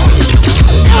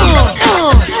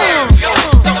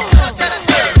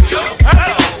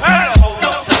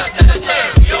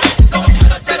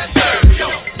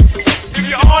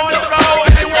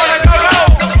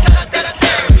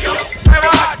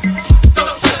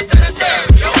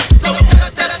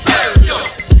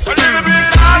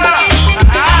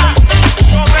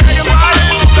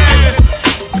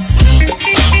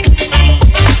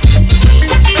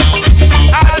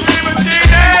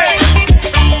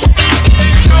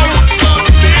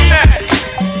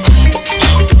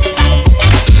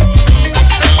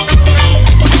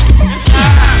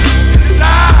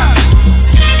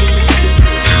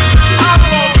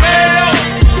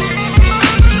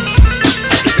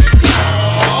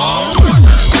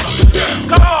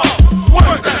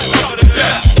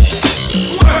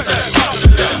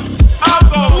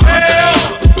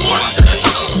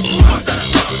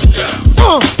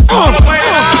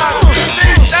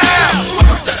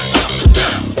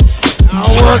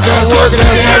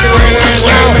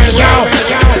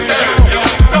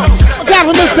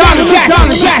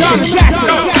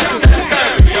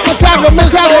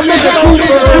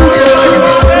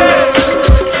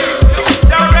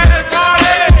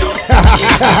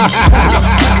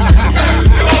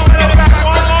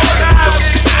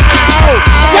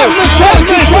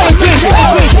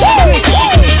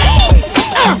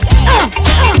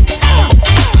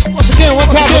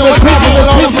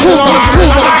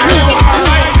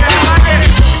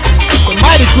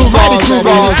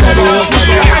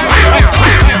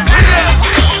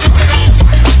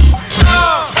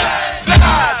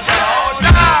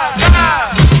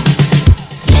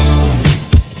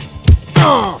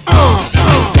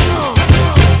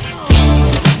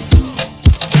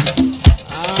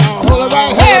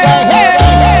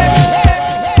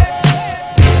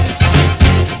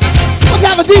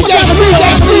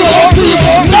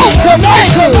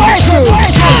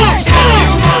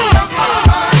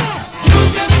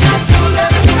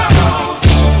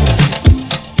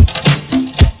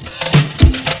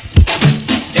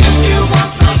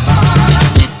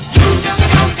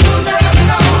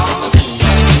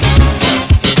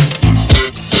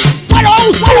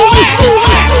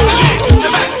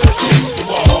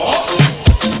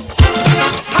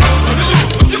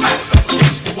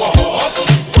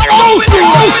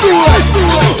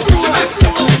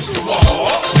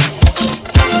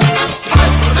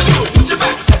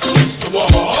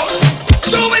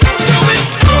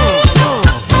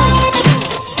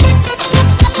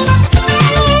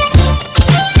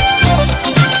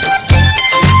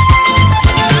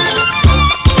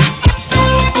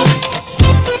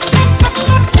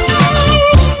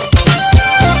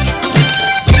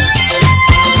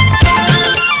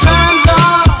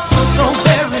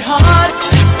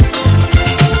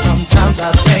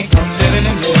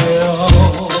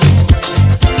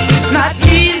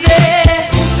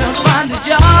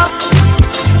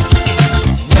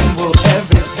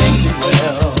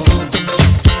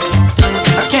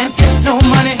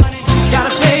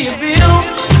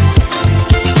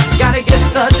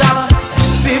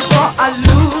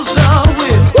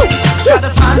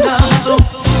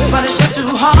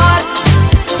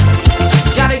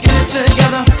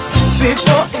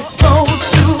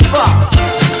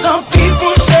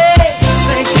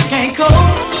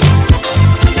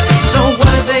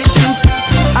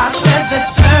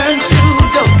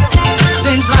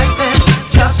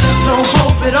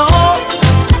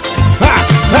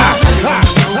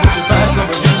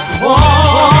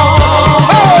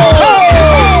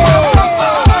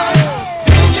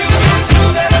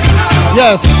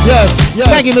 Yes.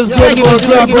 Thank you, Ms. Good.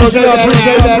 Appreciate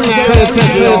that. Pay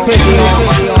attention.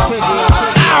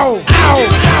 Ow.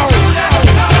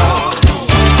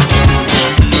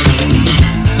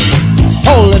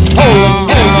 Hold it.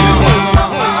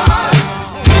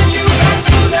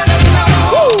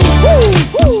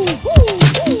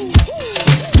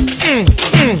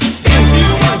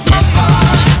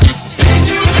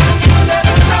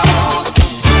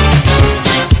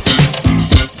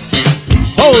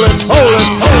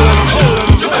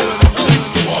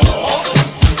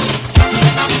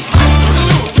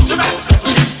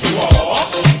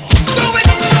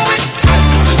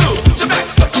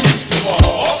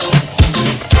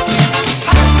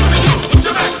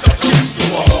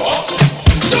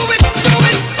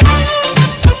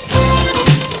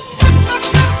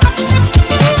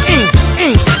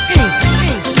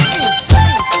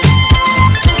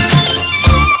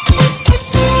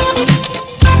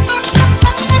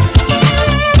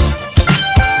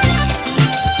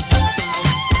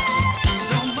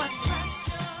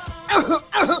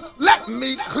 Let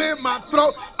me clear my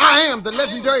throat. I am the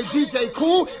legendary DJ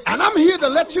Cool, and I'm here to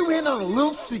let you in on a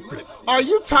little secret. Are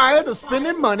you tired of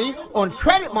spending money on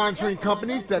credit monitoring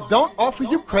companies that don't offer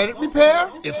you credit repair?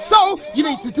 If so, you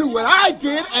need to do what I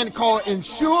did and call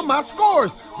Insure My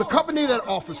Scores, the company that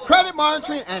offers credit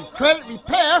monitoring and credit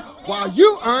repair while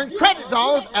you earn credit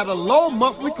dollars at a low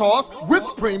monthly cost with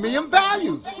premium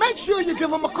values. Make sure you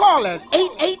give them a call at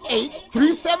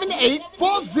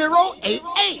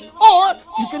 888-378-4088, or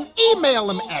you can email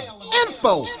them at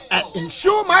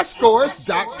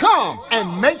info@insuremyscores.com,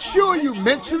 and make sure you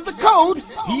mention the code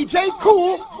DJ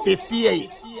Cool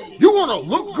 58. You want to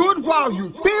look good while you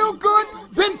feel good?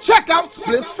 Then check out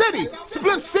Spliff City.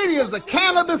 Spliff City is a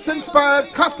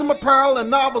cannabis-inspired custom apparel and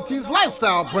novelties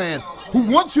lifestyle brand who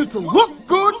wants you to look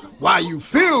good while you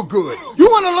feel good. You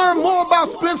want to learn more about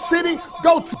Spliff City?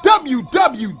 Go to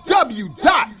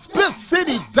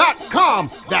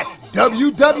www.spliffcity.com. That's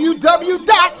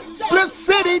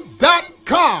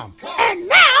www.spliffcity.com. And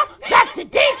now, back to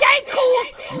DJ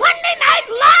Cool's Monday Night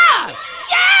Live.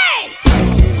 Yay!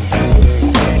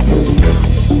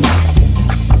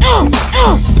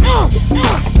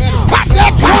 Pop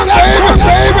that trunk, baby.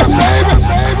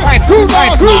 All right, cool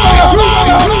down.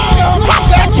 Pop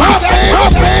that trunk, baby.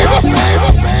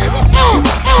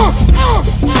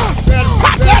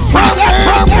 Pop that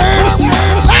trunk, baby.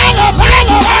 Line up.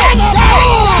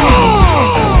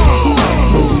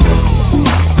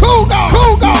 Cool down.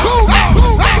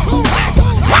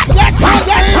 Pop that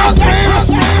trunk, baby.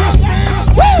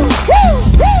 Woo.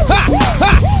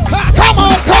 Come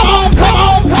on.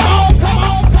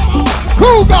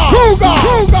 Cool God. Pop that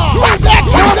trunk,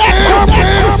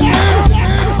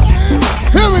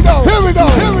 baby. Here we go.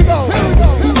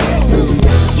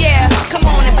 Yeah, come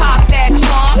on and pop that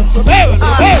trunk. I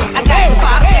got to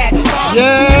pop that trunk.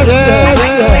 Yeah.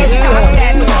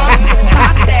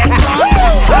 Pop that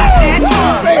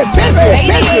trunk. Pay attention.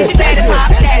 Ladies, you better pop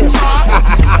that trunk. I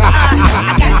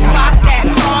got to pop that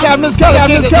trunk. Yeah, Miss Kelly. Pop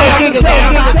that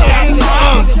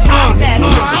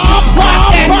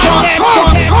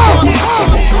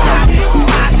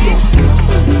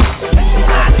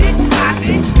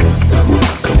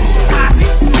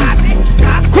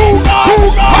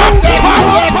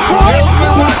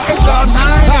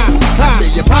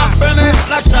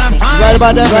Right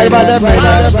about that.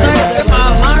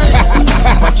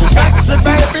 But you're sexy,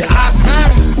 baby, I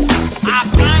think.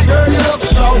 Girl, you look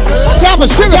so good. What type of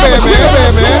sugar bear, man?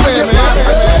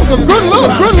 It's a good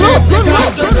look.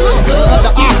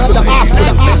 The Oscar.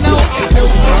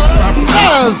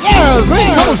 Yes.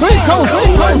 Lean close.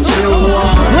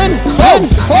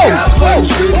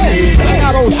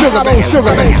 Not old sugar, man.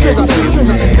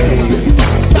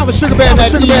 Type of sugar bear,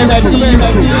 that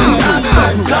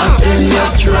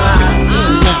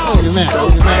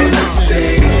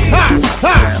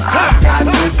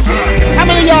How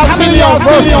many of y'all seen y'all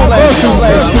verse on last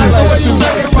Tuesday?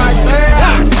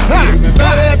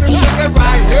 Better if you shake it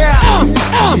right here.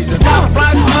 She's a top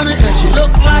like money and she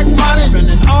look like money.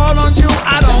 Spending all on you,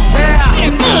 I don't care.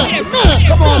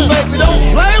 Come on, baby,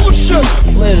 don't play with sugar.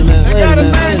 Wait a minute. I got a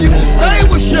man, you can stay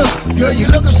with sugar. Girl, you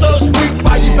looking so sweet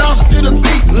while you bounce to the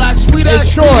beat like sweet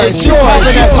as Troy.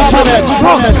 Popping that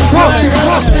trunk.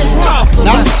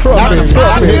 Not the truck.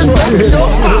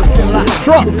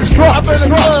 Truck. The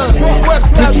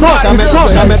trunk. I meant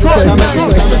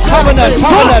popping that trunk.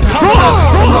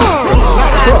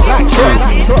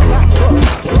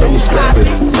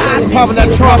 Popping that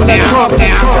trunk.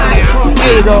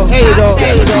 There you go.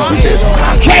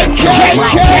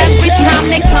 Every time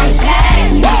they come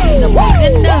past, the ones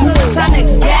in the hood tryna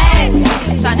gas,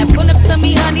 tryna pull up to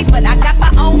me, honey, but I got my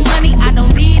own money. I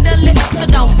don't need a lift, so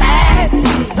don't ask.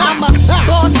 I'm a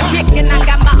boss chick and I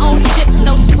got my own chips,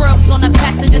 no scrubs on the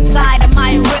passenger side of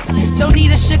my whip. Don't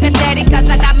need a sugar daddy, cause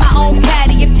I got my own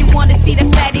caddy. If you wanna see the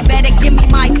fatty, better give me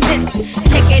my tits.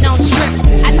 Take it on trip.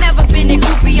 I never been a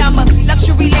groupie, I'm a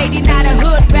luxury lady, not a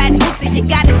hood rat. You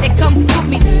got it, then come scoop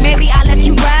me. Maybe I'll let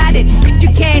you ride it. If you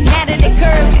can't handle the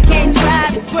curve, you can't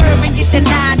drive it. Swerve and get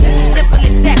denied. It's simple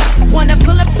as that. Wanna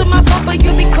pull up to my bumper,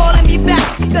 you'll be calling me back.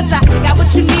 Cause I got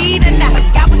what you need and I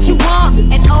got what you want.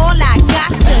 And all I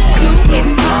got to do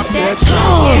is pop that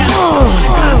trunk. Yeah,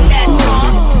 pop that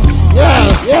trunk.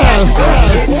 Yes.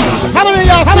 How many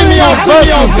of y'all seen me on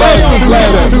versus last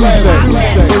Tuesday?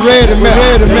 We're ready to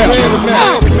match.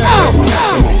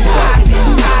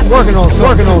 Working on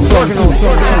something.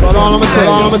 Hold on, I'm gonna tell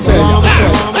you.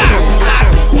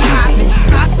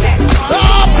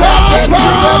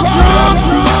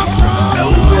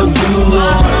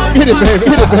 Hit it, baby.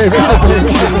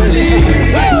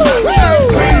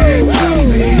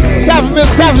 Tap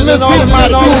Miss on the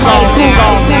mic.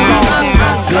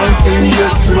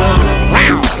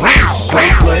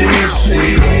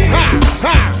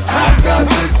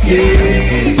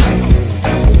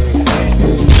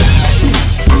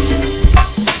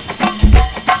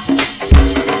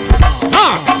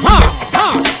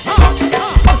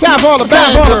 time for all the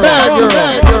bad girls.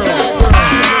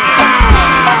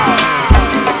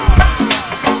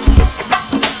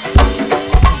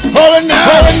 Hold it now.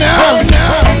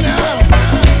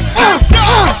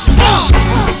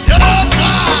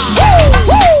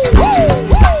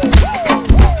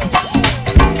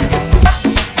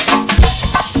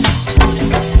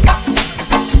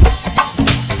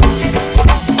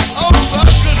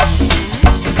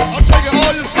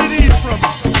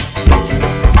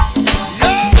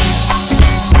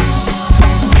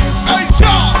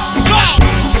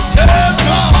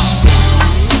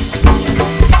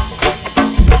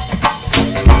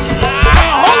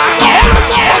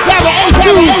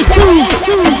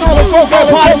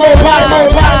 Party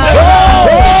mode.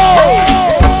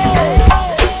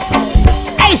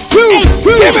 Ace 2.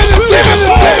 Give it.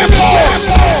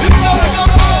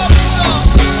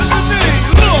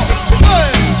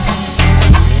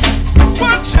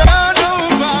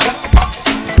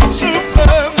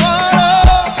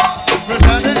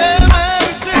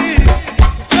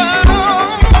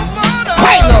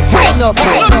 Tighten up.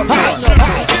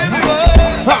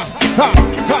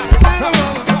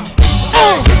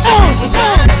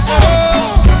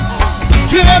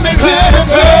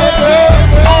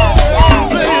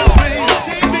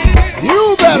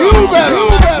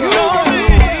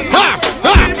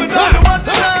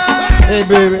 Hey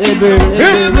baby.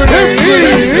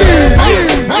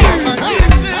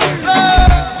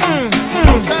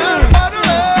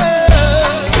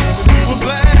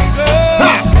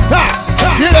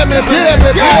 Get at me.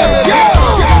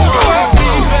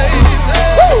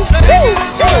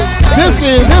 This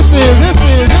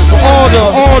is all the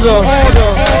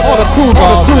cool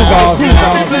balls.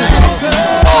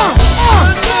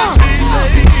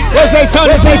 Let's say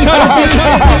Tony. Let's say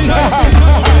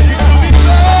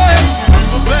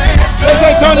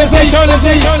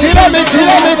Tony. Get at me.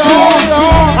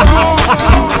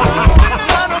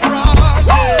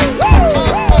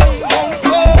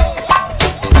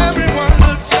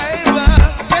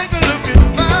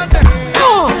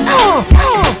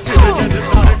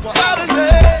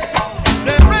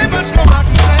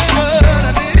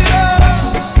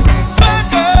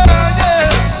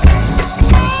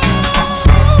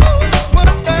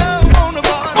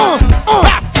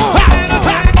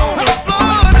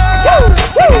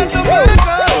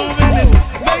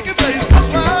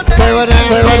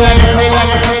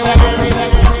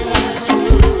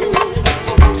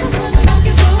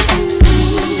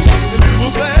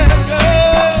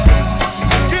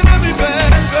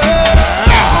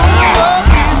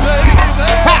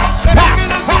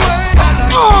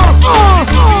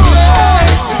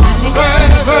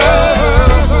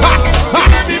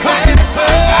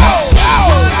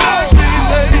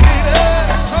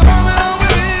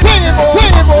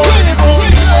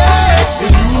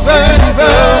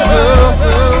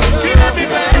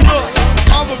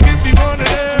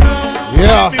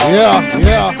 Yeah.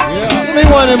 Give me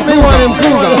one of them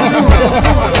cougars.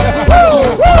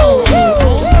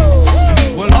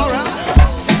 Well, all right.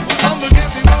 I'm gonna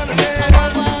give me one of them.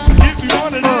 Give me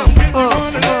one of them.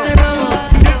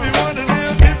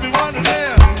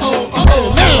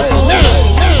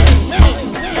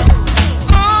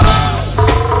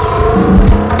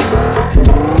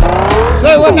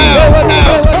 Say what now?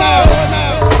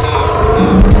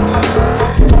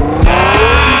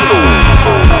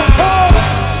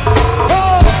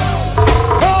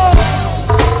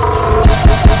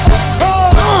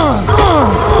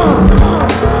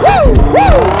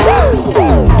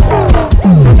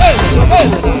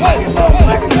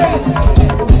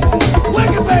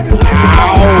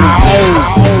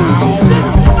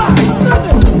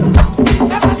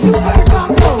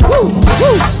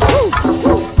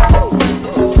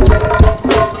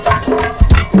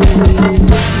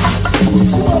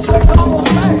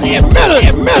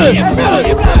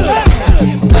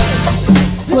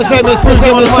 What's that, Miss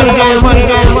Susan? Money.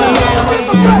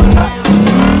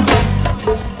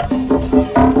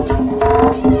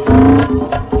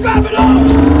 Drop it on!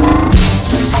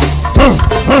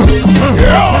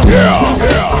 Yeah.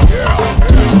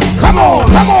 Come on.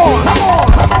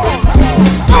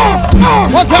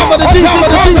 What's time for the DC?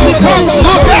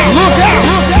 Look out!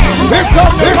 Here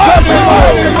comes the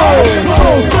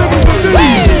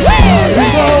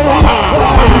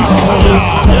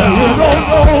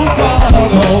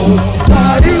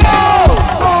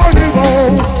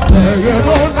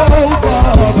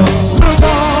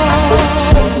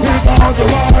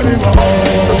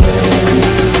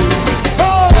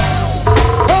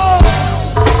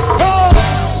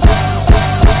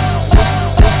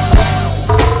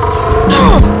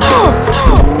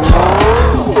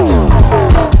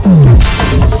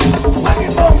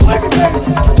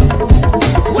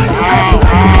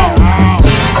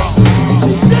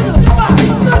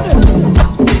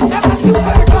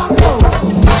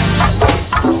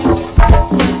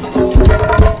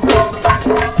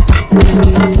Hey,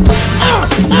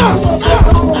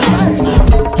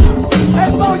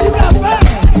 Mo, you got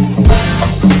fans.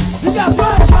 You got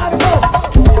fans by the boat.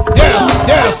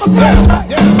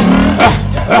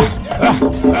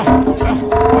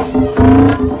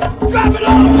 Drop it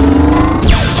on.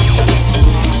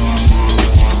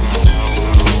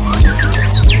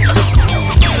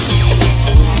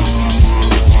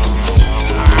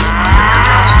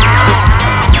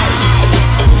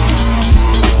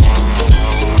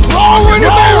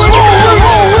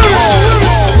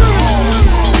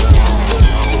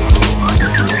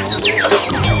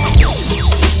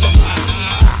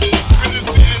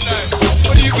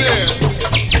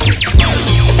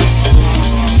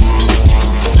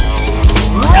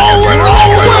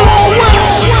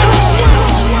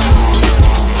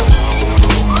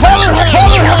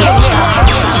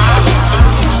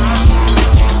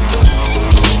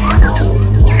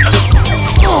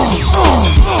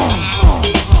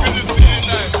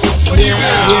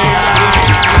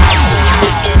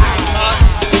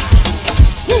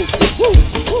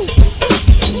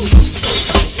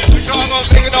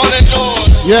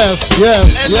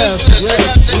 Yes.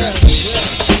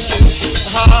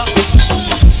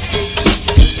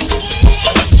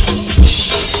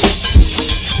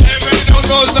 Everybody don't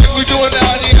know it's like we doing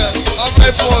down here. I'm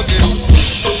right for it.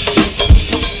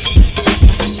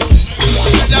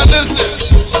 Now listen.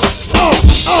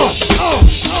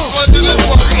 I'm gonna do this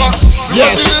one.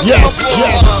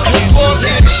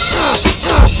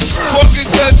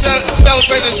 Porky's gonna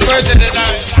celebrate his birthday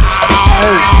tonight.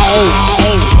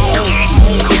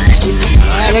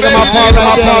 Look at my part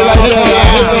right here.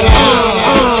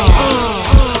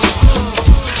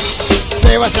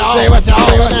 Say what y'all.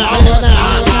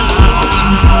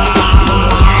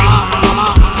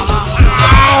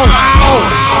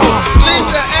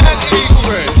 Lisa and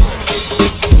Ingrid.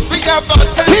 We got about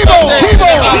 10 birthdays. It's a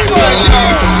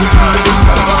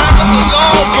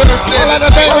long birthday.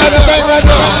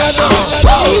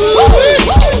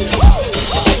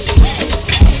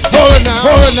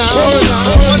 Hold it now.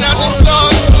 Going out the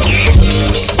stars.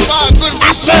 My good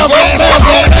Smell good.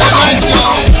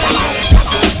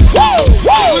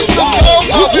 we support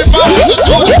everybody to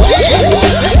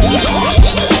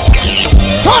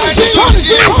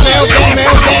do the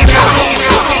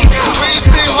We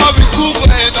see Harvey Cooper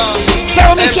and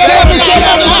Shut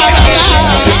up.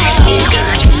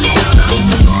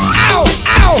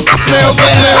 Ow. I smell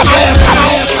good.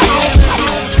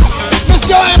 Miss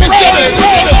Joanne.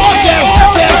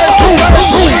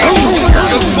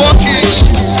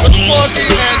 Forky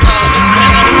and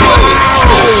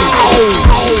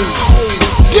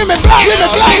Jimmy Black.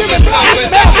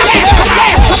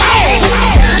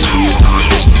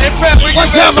 One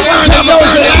time I learned to know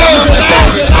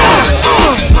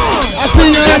I see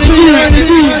you in the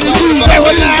Say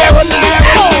what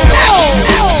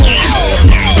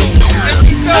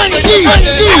Somebody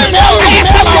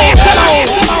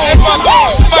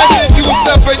you will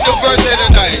celebrate your birthday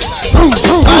tonight. I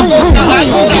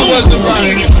thought I wasn't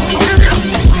right.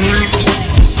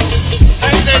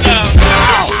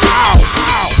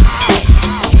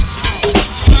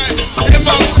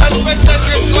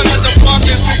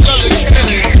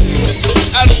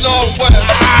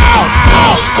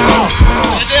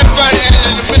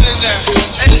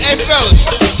 Hey fellas,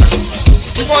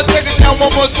 you want to take it down one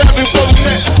more time before we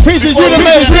end? Peaches, you done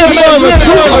made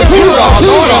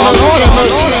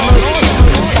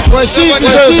well, she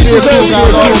deserves to be a cool guy.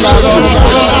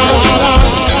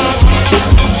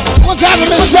 What's happening,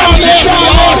 Miss Jones?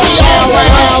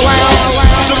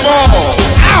 Jamal.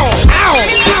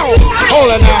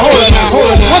 Hold it now.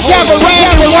 What's happening,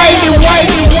 Randy White?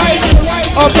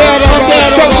 Up there.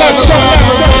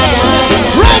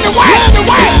 Randy White.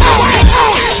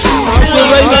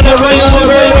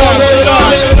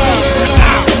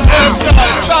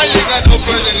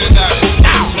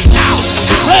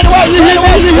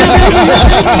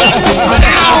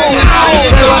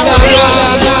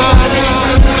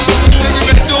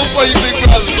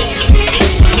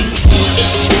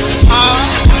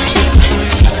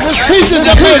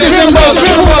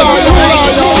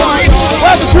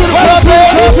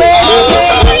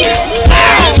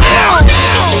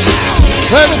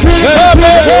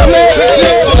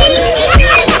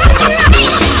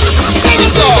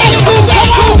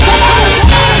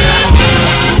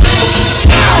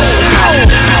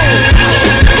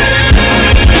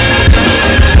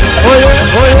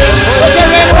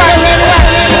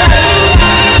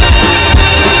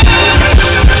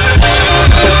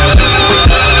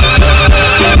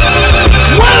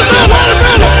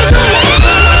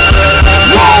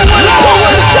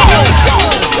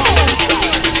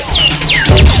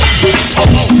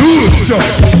 show.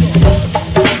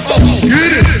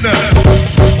 Get it now.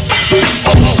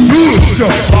 Do it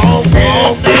show.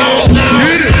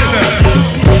 Get it now.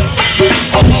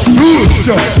 Do it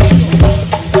show.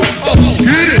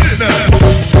 Get it now.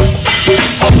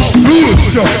 Do it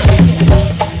show.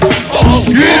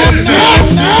 Get it now.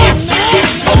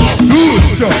 Do it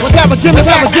show. What type of Jimmy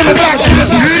back? Get it now.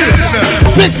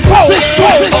 6'4".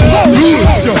 Do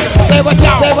it show. Say what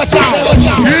y'all.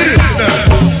 Get it now.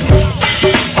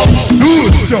 Do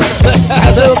it show. Say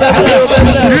what baby.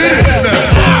 Get it now.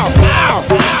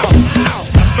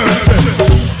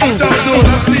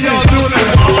 Y'all doing that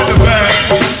in the back.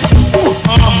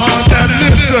 That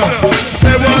listen.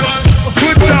 Say what?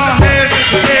 Put your hands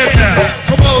in the air now.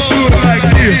 Come on, do it like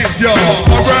this, y'all.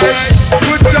 Alright?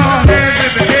 Put your hands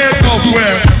in the air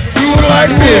somewhere. Do it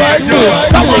like this,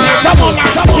 y'all. Come on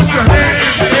now. Put your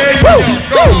hands in the air. Go.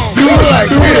 Do it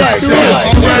like this.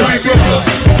 Alright, we go.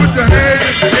 Put your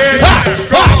hands in the air.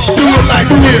 Go. Do it like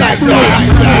this.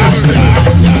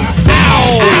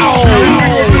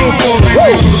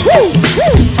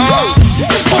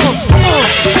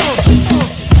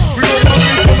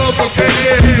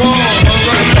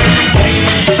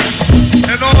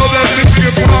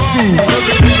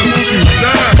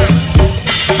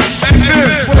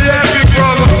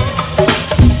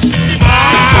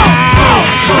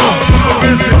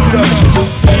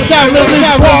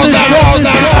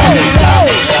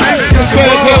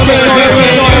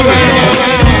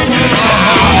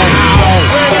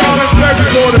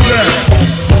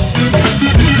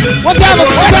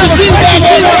 What time is Jesus back?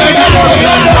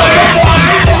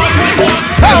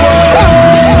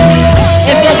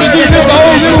 It's supposed to be this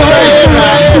old new head.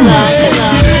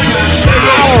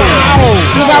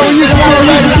 This is how we used to do it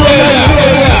back in the day.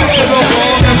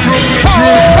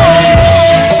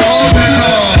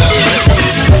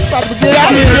 About to get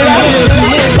out here.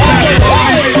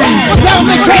 What time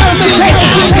is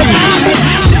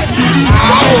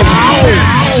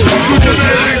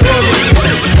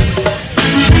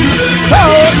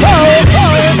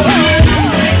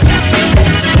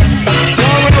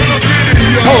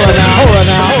Hold on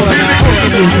now.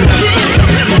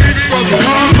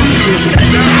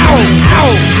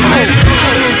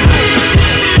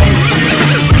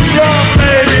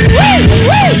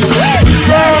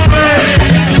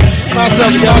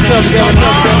 Myself together.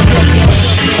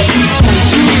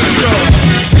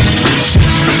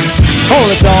 Hold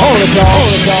it, y'all.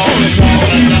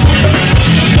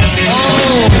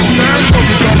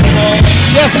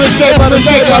 Yes, Miss Shea, I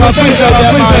appreciate that.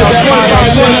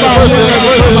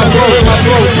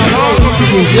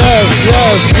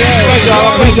 Yes. Thank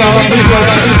y'all. I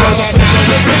appreciate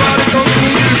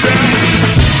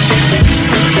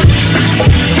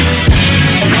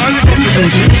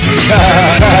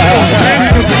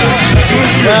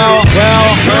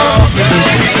Well.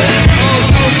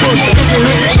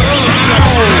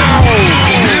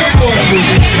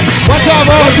 One time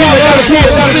all the people got a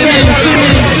chance to see me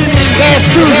last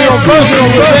Tuesday on Personal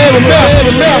with David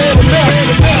Bell.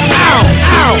 Ow.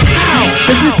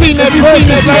 If you seen that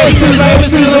person last Tuesday, let me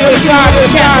see a little bit of side.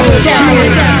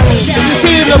 If you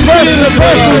seen the person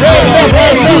David Bell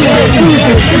last Tuesday, let me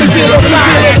see a little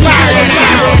side.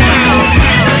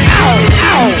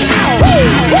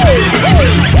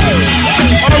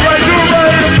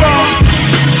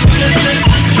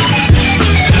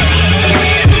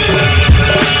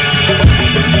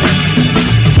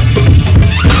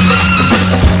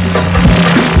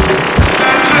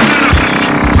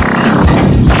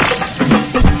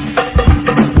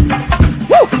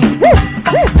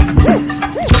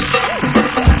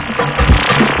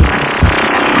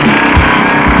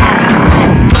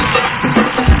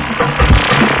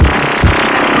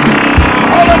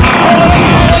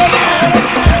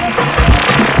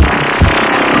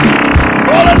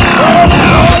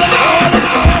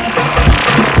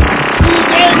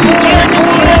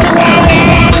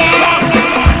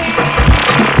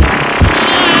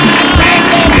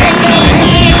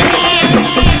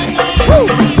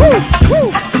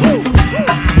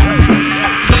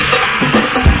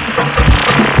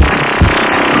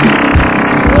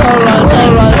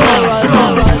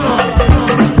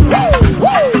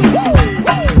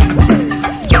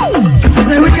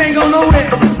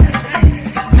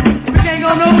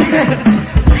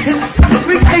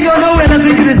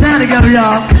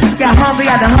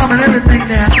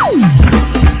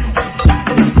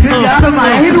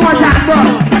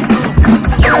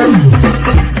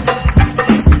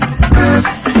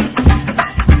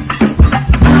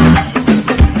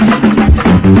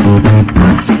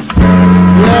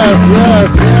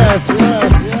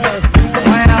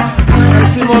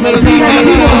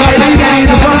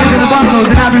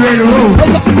 the room.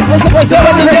 What's up?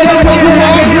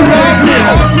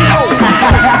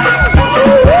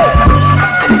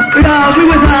 We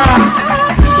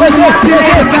was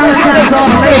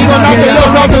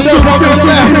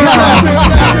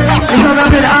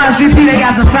RSVP, they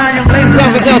got some fine young ladies.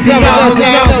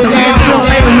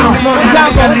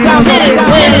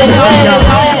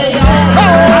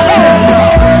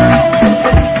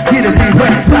 Get a deep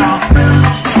breath.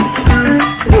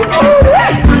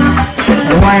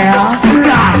 Well,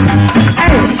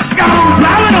 hey, go on,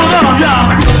 blowing on up, y'all.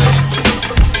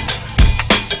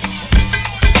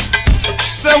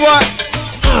 Say what?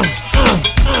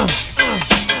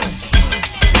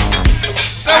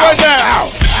 Say what now?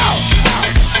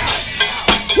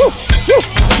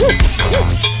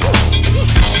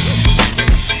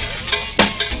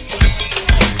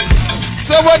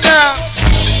 Say what now?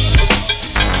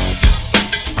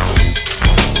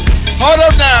 Hold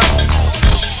up now.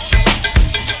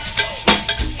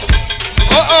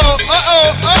 Uh-oh.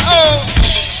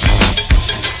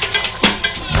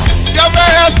 Y'all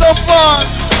ready to have some fun?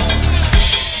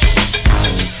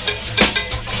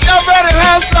 Y'all ready to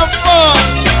have some fun?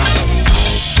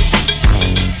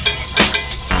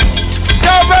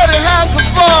 Y'all ready to have some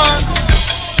fun?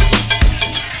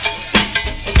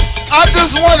 I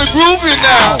just want to groove you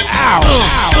now.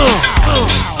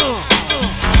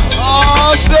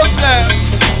 Oh, still snap.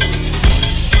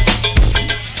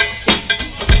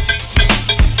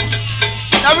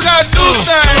 Now we got a new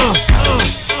thing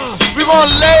we're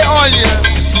gonna lay on you,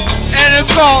 and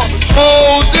it's called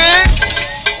Hold It.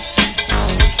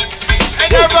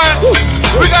 And everybody,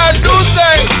 we got a new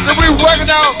thing that we're working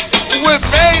out with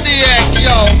Maniac,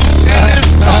 yo, and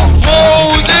it's called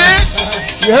Hold It.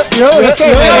 Yep. New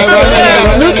thing.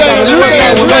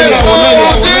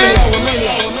 Hold It.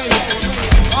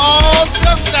 Oh,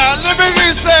 sucks now. Let me hear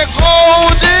you say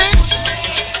Hold It.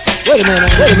 Wait a minute.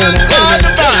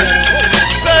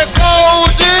 Say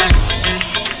Hold It.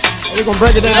 We're gonna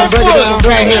break it down right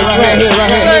here.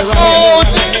 Say Hold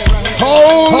It.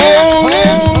 Hold it.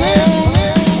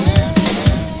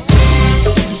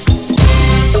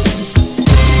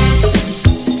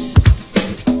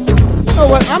 You know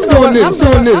what? I'm doing this.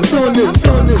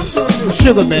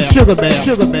 Sugar Bear.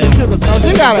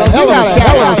 They got a hell of a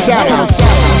shout out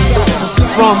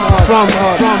from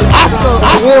Oscar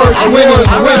award winning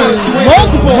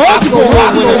multiple Oscar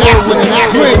award winning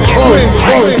actors.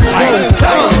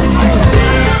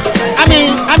 I mean,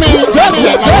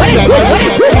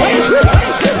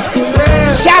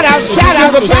 shout out to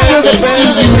Sugar Bear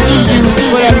and EU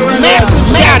for a massive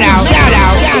shout out.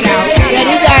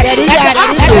 That he got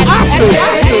Oscar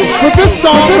with this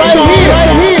song right here.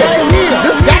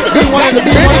 This got to be one of the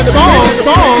biggest songs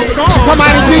come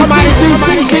out of DC.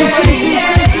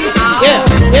 Yeah.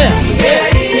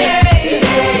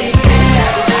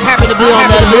 Happy to be on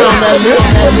that list.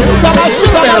 Come on,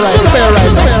 Sugar Bear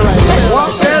right now.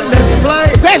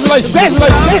 Congratulations.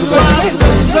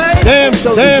 Damn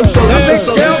show.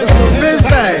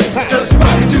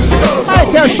 I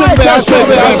tell Sugar Bear,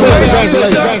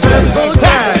 congratulations.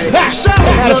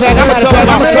 Matter of fact, I'm gonna tell him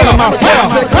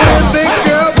myself.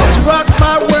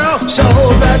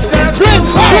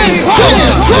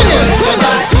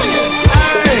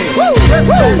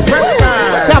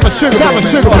 Time for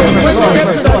Sugar Bear.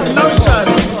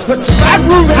 I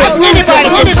root for anybody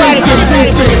can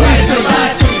see.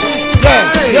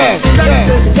 Yeah.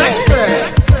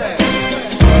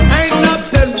 Ain't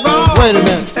nothing wrong. Wait a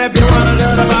minute. If you wanna do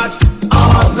about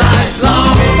all night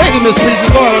long. Thank you, Miss Preacher.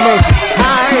 Lord have mercy.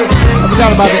 I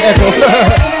forgot about the echo.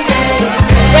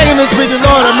 Thank you, Miss Preacher.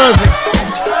 Lord have mercy.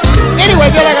 Anyway,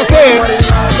 just like I said,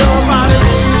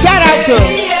 shout out to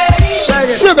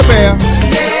Sugar Bear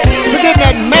for getting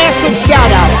that massive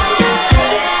shout out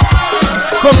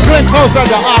from Glenn Close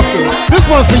under Oscar. This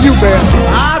one's for you, Bear.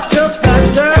 I took that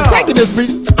girl. Thank you, Miss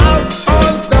Preacher. Out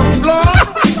on the floor.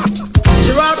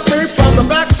 She rocked me from the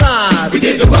backside. We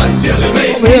did the butt till it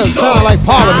made Over here, it sounds like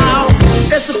Parliament.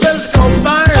 It's a physical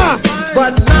thing,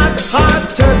 but not hard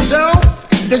to do.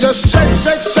 They just shake it. Do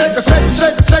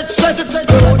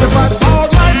the butt all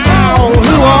night long.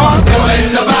 Who are?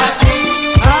 Doing the butt.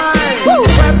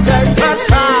 Take the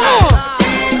time.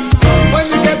 When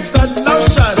you get the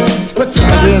notion, put your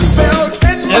back built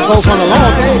in motion. Echo from a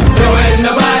long time. Doing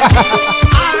the butt.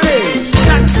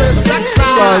 Sexy.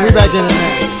 We back in it now.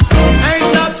 Ain't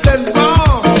nothing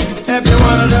wrong if you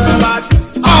wanna do the butt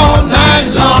all night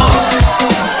long.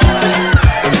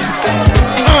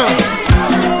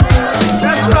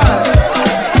 That's right.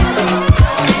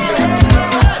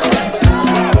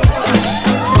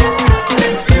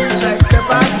 Shake your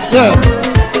butt. Yeah.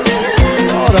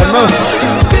 Oh, that mercy.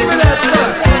 Give me that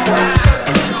look.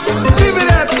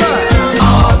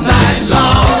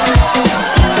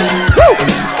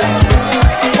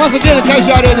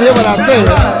 hear what I say.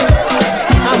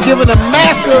 I'm giving a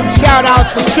massive shout out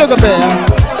to Sugar Bear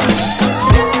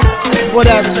for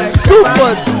that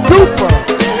super duper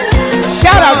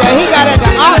shout out that he got at the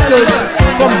Oscars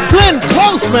from Glenn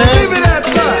Close, man.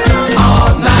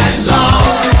 All night long.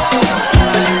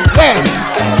 Yes.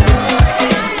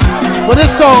 For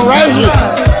this song right here.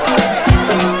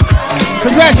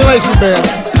 Congratulations, man.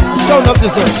 Showing up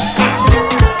this earth.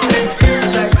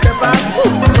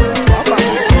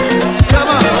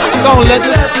 Go on, let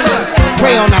us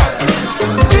pray on out.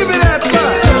 Give me that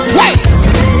butt. Right.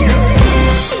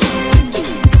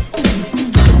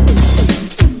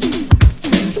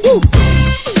 Woo. Oh,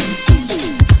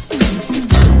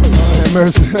 have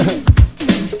mercy.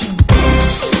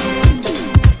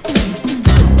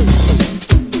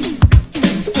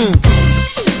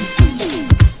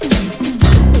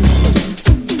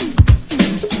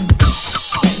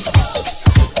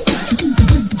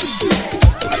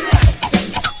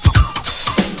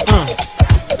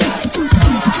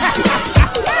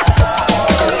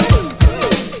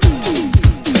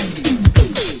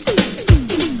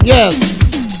 Yes.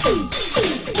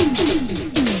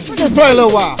 Let's play a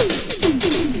little while.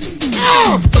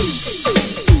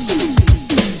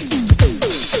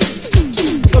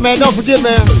 So man, don't forget,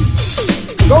 man.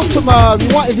 Go to my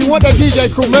if you want that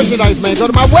DJ Crew merchandise, man. Go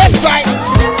to my website.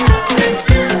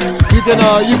 You can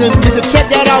check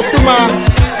that out through my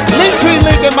Linktree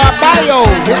link in my bio.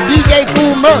 It's DJ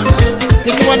Crew merch.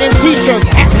 Get you one of them t-shirts.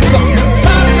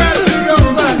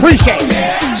 Appreciate it.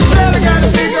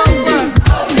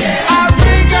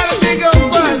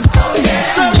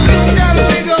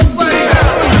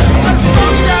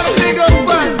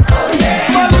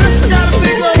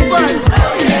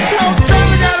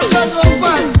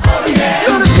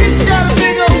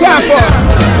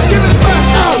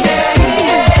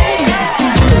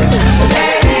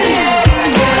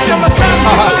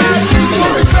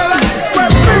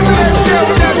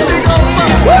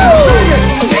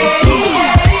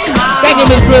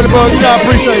 You know, I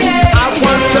appreciate it. I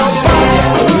want your butt,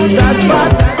 that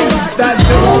butt, that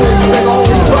big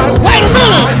old butt. Wait a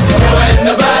minute. In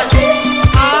the butt.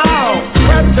 Ow,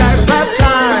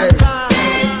 peptide.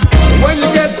 When you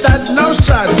get that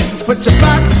lotion, put your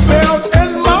back build in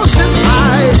motion.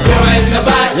 In the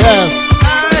butt. Yes.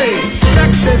 Hey,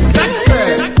 sexy.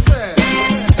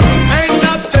 Ain't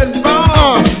nothing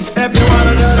wrong if you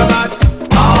wanna do the butt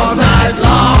all night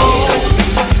long.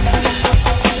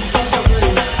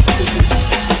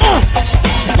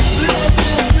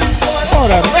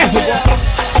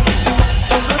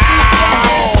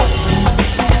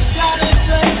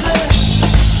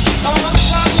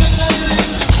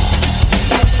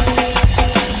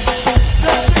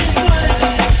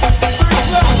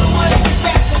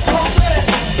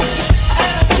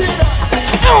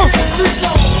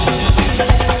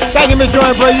 Thank you, Miss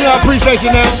Joy, bro. You know I appreciate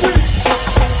you now.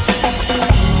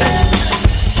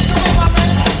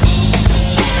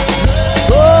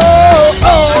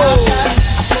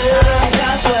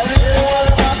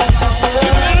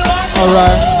 All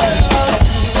right.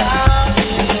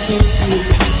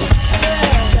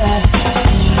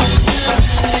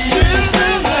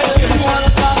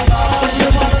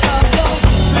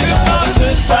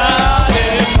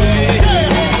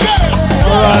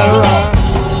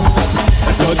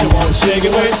 Don't you wanna shake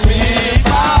it with me,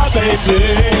 my baby?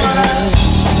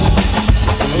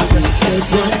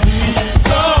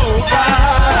 So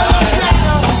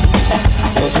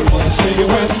don't you wanna shake it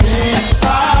with me,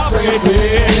 my baby?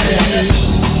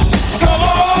 Come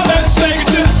on, let's shake it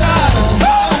tonight.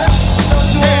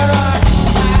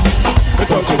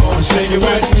 Don't you wanna shake it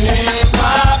with me,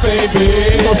 my baby?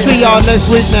 We'll see y'all next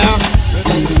week now.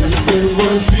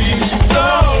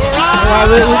 All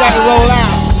right, we got to roll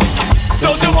out.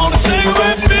 Don't you wanna sing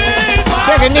with me?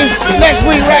 Check it next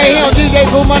week right here on DJ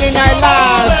Crew Monday Night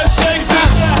Live.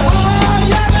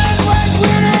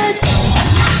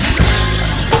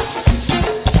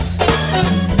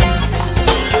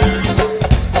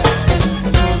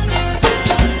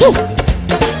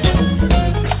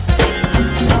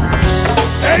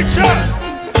 Hey, Chuck!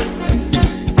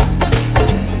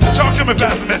 Talk to me,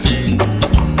 Pastor Messy.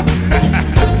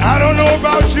 I don't know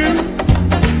about you,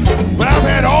 but I've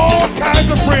had all kinds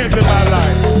of friends in my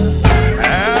life.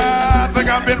 I think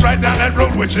I've been right down that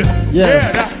road with you.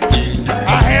 Yes. Yeah.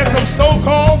 I had some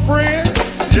so-called friends.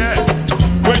 Yes.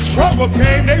 When trouble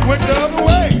came, they went the other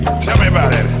way. Tell me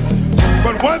about it.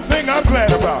 But one thing I'm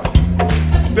glad about,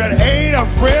 that ain't a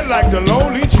friend like the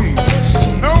lonely Jesus.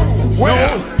 No.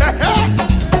 Well.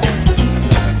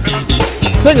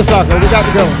 Sing a soccer. We got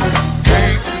to go.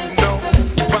 Ain't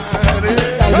nobody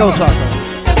Gotta go, soccer.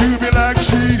 to be like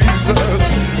Jesus.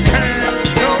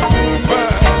 Can't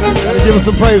to give him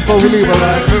some praise before we leave, all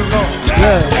right?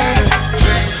 Yeah.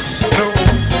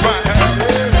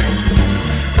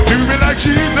 Do me like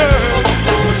Jesus.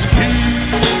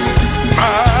 He's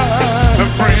my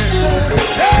friend.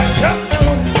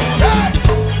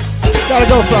 Gotta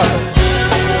go, son.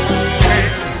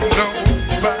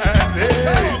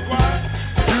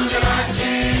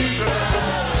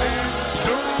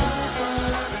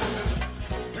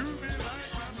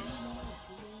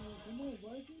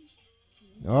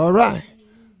 All right.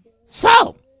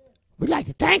 So, we'd like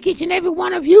to thank each and every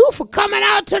one of you for coming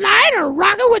out tonight and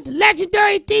rocking with the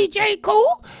legendary DJ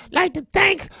Cool. Like to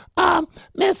thank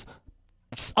Miss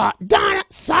Donna,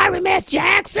 Miss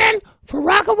Jackson, for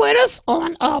rocking with us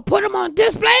on Put 'em on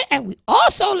Display. And we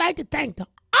also like to thank the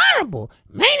Honorable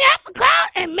Maniac McCloud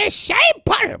and Miss Shea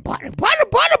Butter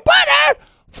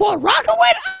for rocking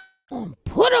with us on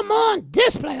Put 'em on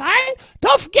Display, all right?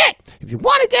 Don't forget, if you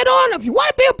want to get on, if you want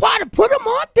to be a part of Put 'em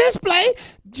on Display,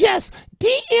 just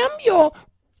DM your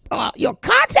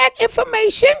contact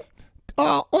information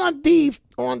on the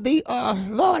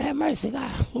Lord have mercy,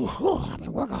 God. I've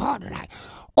been working hard tonight.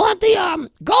 On the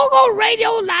Go-Go Radio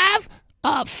Live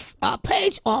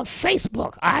page on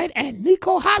Facebook, all right? And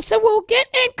Nico Hobson will get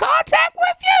in contact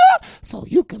with you so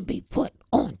you can be put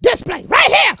on display right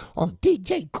here on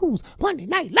DJ Cool's Monday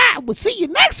Night Live. We'll see you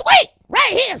next week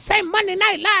right here. Same Monday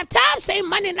Night Live time, same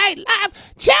Monday Night Live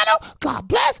channel. God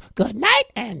bless, good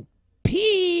night, and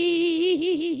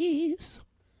peace.